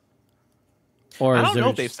cost? Or I don't know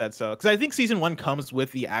if they've said so, because I think season 1 comes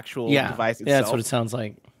with the actual device itself. Yeah, that's what it sounds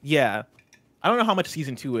like. Yeah. I don't know how much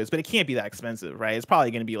season 2 is, but it can't be that expensive, right? It's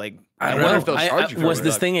probably going to be like... I wonder if they'll charge you for it. Was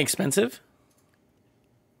this thing expensive?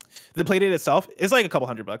 The Playdate itself is like a couple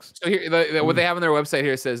 $100. So here, what they have on their website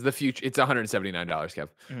here says the future. It's $179, Kev.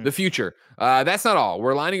 The future. That's not all.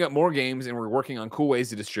 We're lining up more games, and we're working on cool ways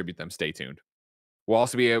to distribute them. Stay tuned. We'll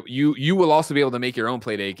also be you will also be able to make your own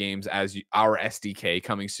Playdate games as our SDK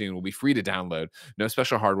coming soon will be free to download. No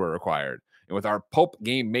special hardware required. And with our Pulp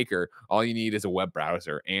game maker, all you need is a web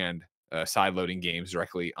browser, and side loading games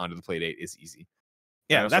directly onto the Playdate is easy.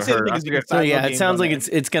 Yeah, that's the thing. So yeah, it sounds like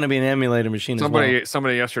it's going to be an emulator machine.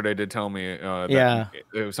 Somebody yesterday did tell me. That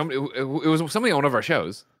it was somebody on one of our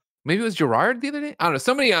shows. Maybe it was Gerard the other day. I don't know.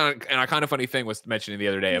 Somebody on a kind of funny thing was mentioning the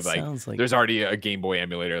other day of like there's already a Game Boy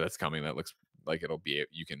emulator that's coming that looks like it'll be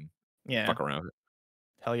you can fuck around with.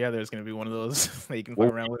 Hell yeah, there's going to be one of those that you can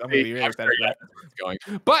fuck around with. I'm going to be really excited for that. Going,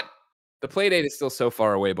 but. The Playdate is still so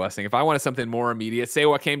far away, Blessing. If I wanted something more immediate, say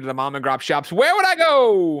what came to the mom and grop shops, where would I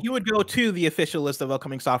go? You would go to the official list of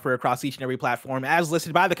upcoming software across each and every platform, as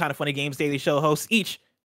listed by the Kind of Funny Games Daily Show hosts each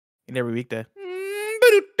and every weekday.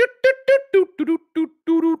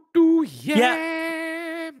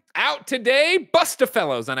 Yeah. Out today,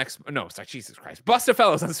 Bustafellows on Jesus Christ.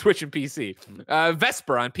 Bustafellows on Switch and PC.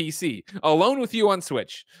 Vesper on PC. Alone with You on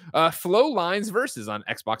Switch. Flow Lines Versus on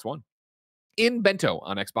Xbox One. In Bento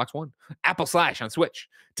on Xbox One, Apple Slash on Switch,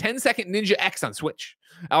 10-Second Ninja X on Switch,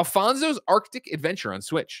 Alfonso's Arctic Adventure on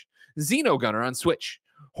Switch, Xenogunner on Switch,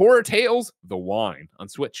 Horror Tales The Wine on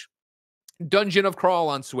Switch, Dungeon of Crawl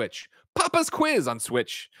on Switch, Papa's Quiz on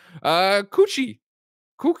Switch, Coochie.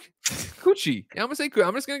 I'm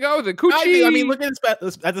just gonna go with it. Coochie. I mean, look at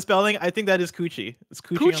the spelling. I think that is Coochie. It's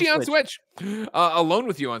Coochie on Switch. Alone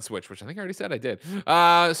with You on Switch, which I think I already said I did.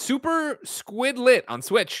 Super Squidlit on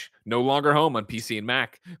Switch. No Longer Home on PC and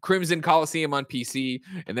Mac. Crimson Coliseum on PC.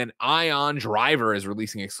 And then Ion Driver is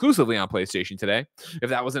releasing exclusively on PlayStation today.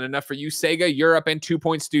 If that wasn't enough for you, Sega Europe and 2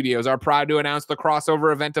 Point Studios are proud to announce the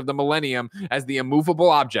crossover event of the millennium as the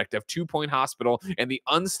immovable object of 2 Point Hospital and the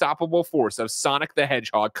unstoppable force of Sonic the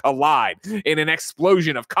Hedgehog collide in an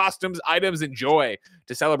explosion of costumes, items, and joy.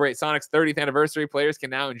 To celebrate Sonic's 30th anniversary, players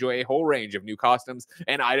can now enjoy a whole range of new costumes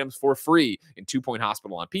and items for free in 2 Point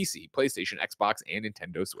Hospital on PC, PlayStation, Xbox, and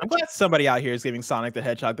Nintendo Switch. I'm glad somebody out here is giving Sonic the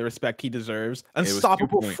Hedgehog the respect he deserves.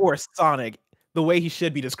 Unstoppable force Sonic, the way he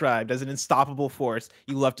should be described, as an unstoppable force.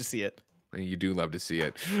 You love to see it. You do love to see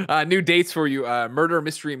it. New dates for you. Murder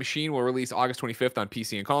Mystery Machine will release August 25th on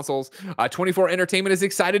PC and consoles. 24 Entertainment is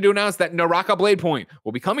excited to announce that Naraka Blade Point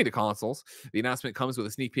will be coming to consoles. The announcement comes with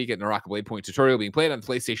a sneak peek at Naraka Blade Point tutorial being played on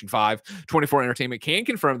PlayStation 5. 24 Entertainment can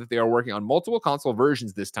confirm that they are working on multiple console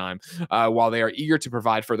versions this time. While they are eager to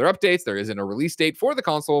provide further updates, there isn't a release date for the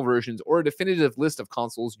console versions or a definitive list of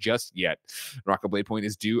consoles just yet. Naraka Blade Point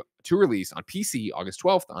is due to release on PC August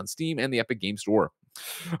 12th on Steam and the Epic Game Store.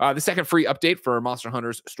 The second free update for Monster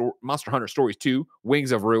Hunter Stories 2,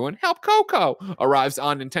 Wings of Ruin, Help Coco, arrives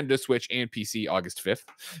on Nintendo Switch and PC August 5th.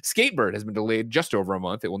 Skatebird has been delayed just over a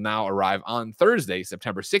month. It will now arrive on Thursday,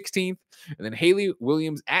 September 16th. And then Haley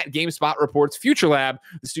Williams at GameSpot reports Future Lab,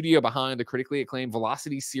 the studio behind the critically acclaimed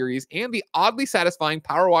Velocity series and the oddly satisfying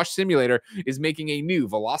Power Wash Simulator, is making a new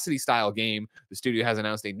Velocity-style game. The studio has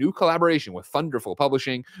announced a new collaboration with Thunderful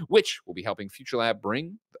Publishing, which will be helping Future Lab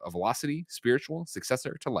bring a Velocity spiritual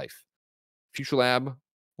successor to life. Future Lab,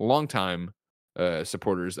 longtime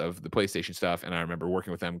supporters of the PlayStation stuff, and I remember working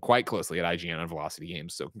with them quite closely at IGN on Velocity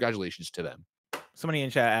games, so congratulations to them. Somebody in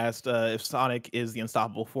chat asked if Sonic is the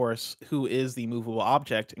unstoppable force, who is the movable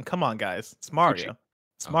object? And come on, guys, it's Mario.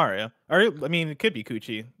 It's Mario. Or, I mean, it could be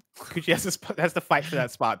Coochie. Coochie has to fight for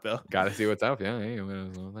that spot, though. Gotta see what's up. Yeah.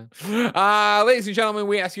 Ladies and gentlemen,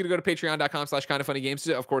 we ask you to go to patreon.com/kindoffunnygames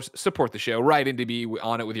to, of course, support the show. Write in to be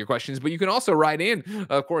on it with your questions, but you can also write in,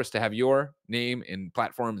 of course, to have your name and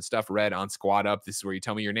platform and stuff read on Squad Up. This is where you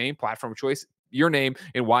tell me your name, platform of choice, your name,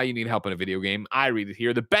 and why you need help in a video game. I read it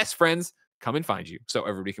here. The best friends come and find you so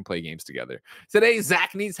everybody can play games together. Today,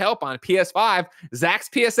 Zach needs help on PS5. Zach's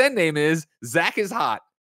PSN name is Zach is Hot.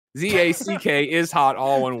 Zack is hot,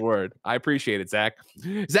 all one word. I appreciate it, Zach.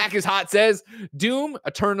 Zach is hot says Doom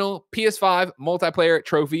Eternal PS5 multiplayer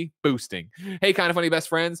trophy boosting. Hey, kind of funny best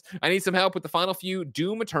friends. I need some help with the final few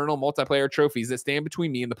Doom Eternal multiplayer trophies that stand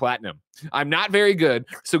between me and the platinum. I'm not very good,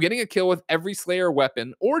 so getting a kill with every Slayer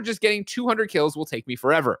weapon or just getting 200 kills will take me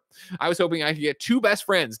forever. I was hoping I could get 2 best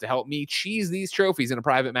friends to help me cheese these trophies in a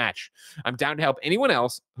private match. I'm down to help anyone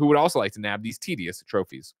else who would also like to nab these tedious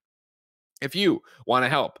trophies. If you want to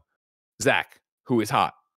help Zach, who is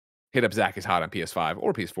hot, hit up Zach is Hot on PS5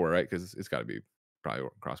 or PS4, right? Because it's got to be probably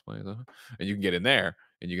crossplay. And you can get in there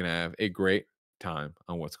and you can have a great time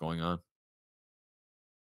on what's going on.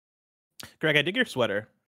 Greg, I dig your sweater.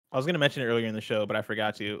 I was going to mention it earlier in the show, but I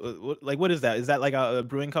forgot to. Like, what is that? Is that like a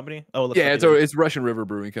brewing company? Oh, it yeah, like it's Russian River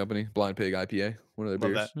Brewing Company, Blind Pig IPA, one of their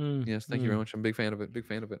beers. Yes, thank you very much. I'm a big fan of it. Big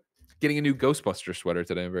fan of it. Getting a new Ghostbuster sweater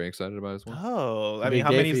today. I'm very excited about as well. Oh, I mean, how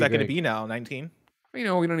many is that going to be now? 19? You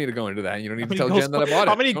know, we don't need to go into that. You don't need to tell Jen that I bought it.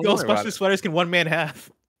 How many Ghostbuster sweaters can one man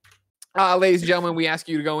have? Ladies and gentlemen, we ask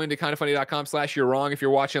you to go into kindoffunny.com/you're wrong if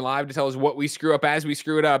you're watching live to tell us what we screw up as we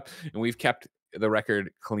screw it up. And we've kept the record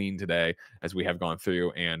clean today as we have gone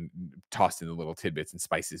through and tossed in the little tidbits and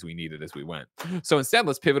spices we needed as we went. So instead,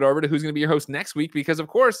 let's pivot over to who's going to be your host next week, because of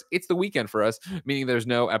course it's the weekend for us, meaning there's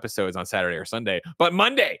no episodes on Saturday or Sunday. But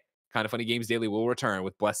Monday, Kind of Funny Games Daily will return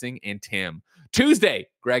with Blessing and Tim. Tuesday,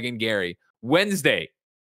 Greg and Gary. Wednesday,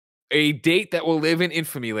 a date that will live in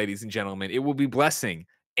infamy, ladies and gentlemen. It will be Blessing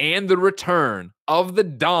and the return of the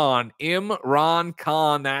Don, IMRAN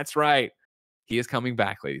Khan. That's right. He is coming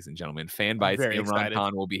back, ladies and gentlemen. Fan Bites, IMRAN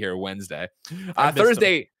Khan will be here Wednesday.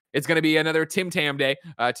 Thursday, it's going to be another TimTam day.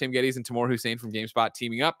 Tim Geddes and Timur Hussein from GameSpot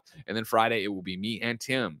teaming up. And then Friday, it will be me and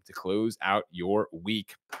Tim to close out your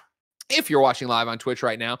week. If you're watching live on Twitch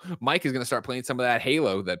right now, Mike is going to start playing some of that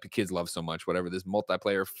Halo that the kids love so much, whatever this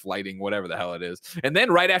multiplayer flighting, whatever the hell it is. And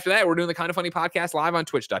then right after that, we're doing the Kind of Funny podcast live on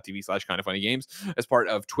twitch.tv/kindoffunnygames as part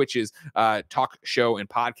of Twitch's talk show and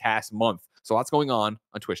podcast month. So lots going on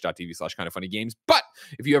twitch.tv/kindoffunnygames. But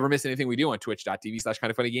if you ever miss anything we do on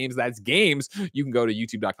twitch.tv/kindoffunnygames, that's games, you can go to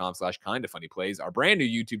youtube.com/kindoffunnyplays, our brand new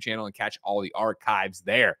YouTube channel, and catch all the archives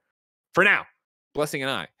there. For now, Blessing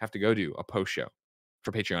and I have to go do a post show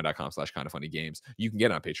for patreon.com/kindoffunnygames. You can get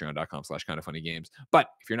on patreon.com/kindoffunnygames. But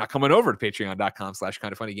if you're not coming over to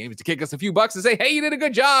patreon.com/kindoffunnygames to kick us a few bucks and say, hey, you did a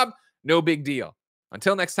good job, no big deal.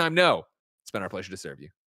 Until next time, no, it's been our pleasure to serve you.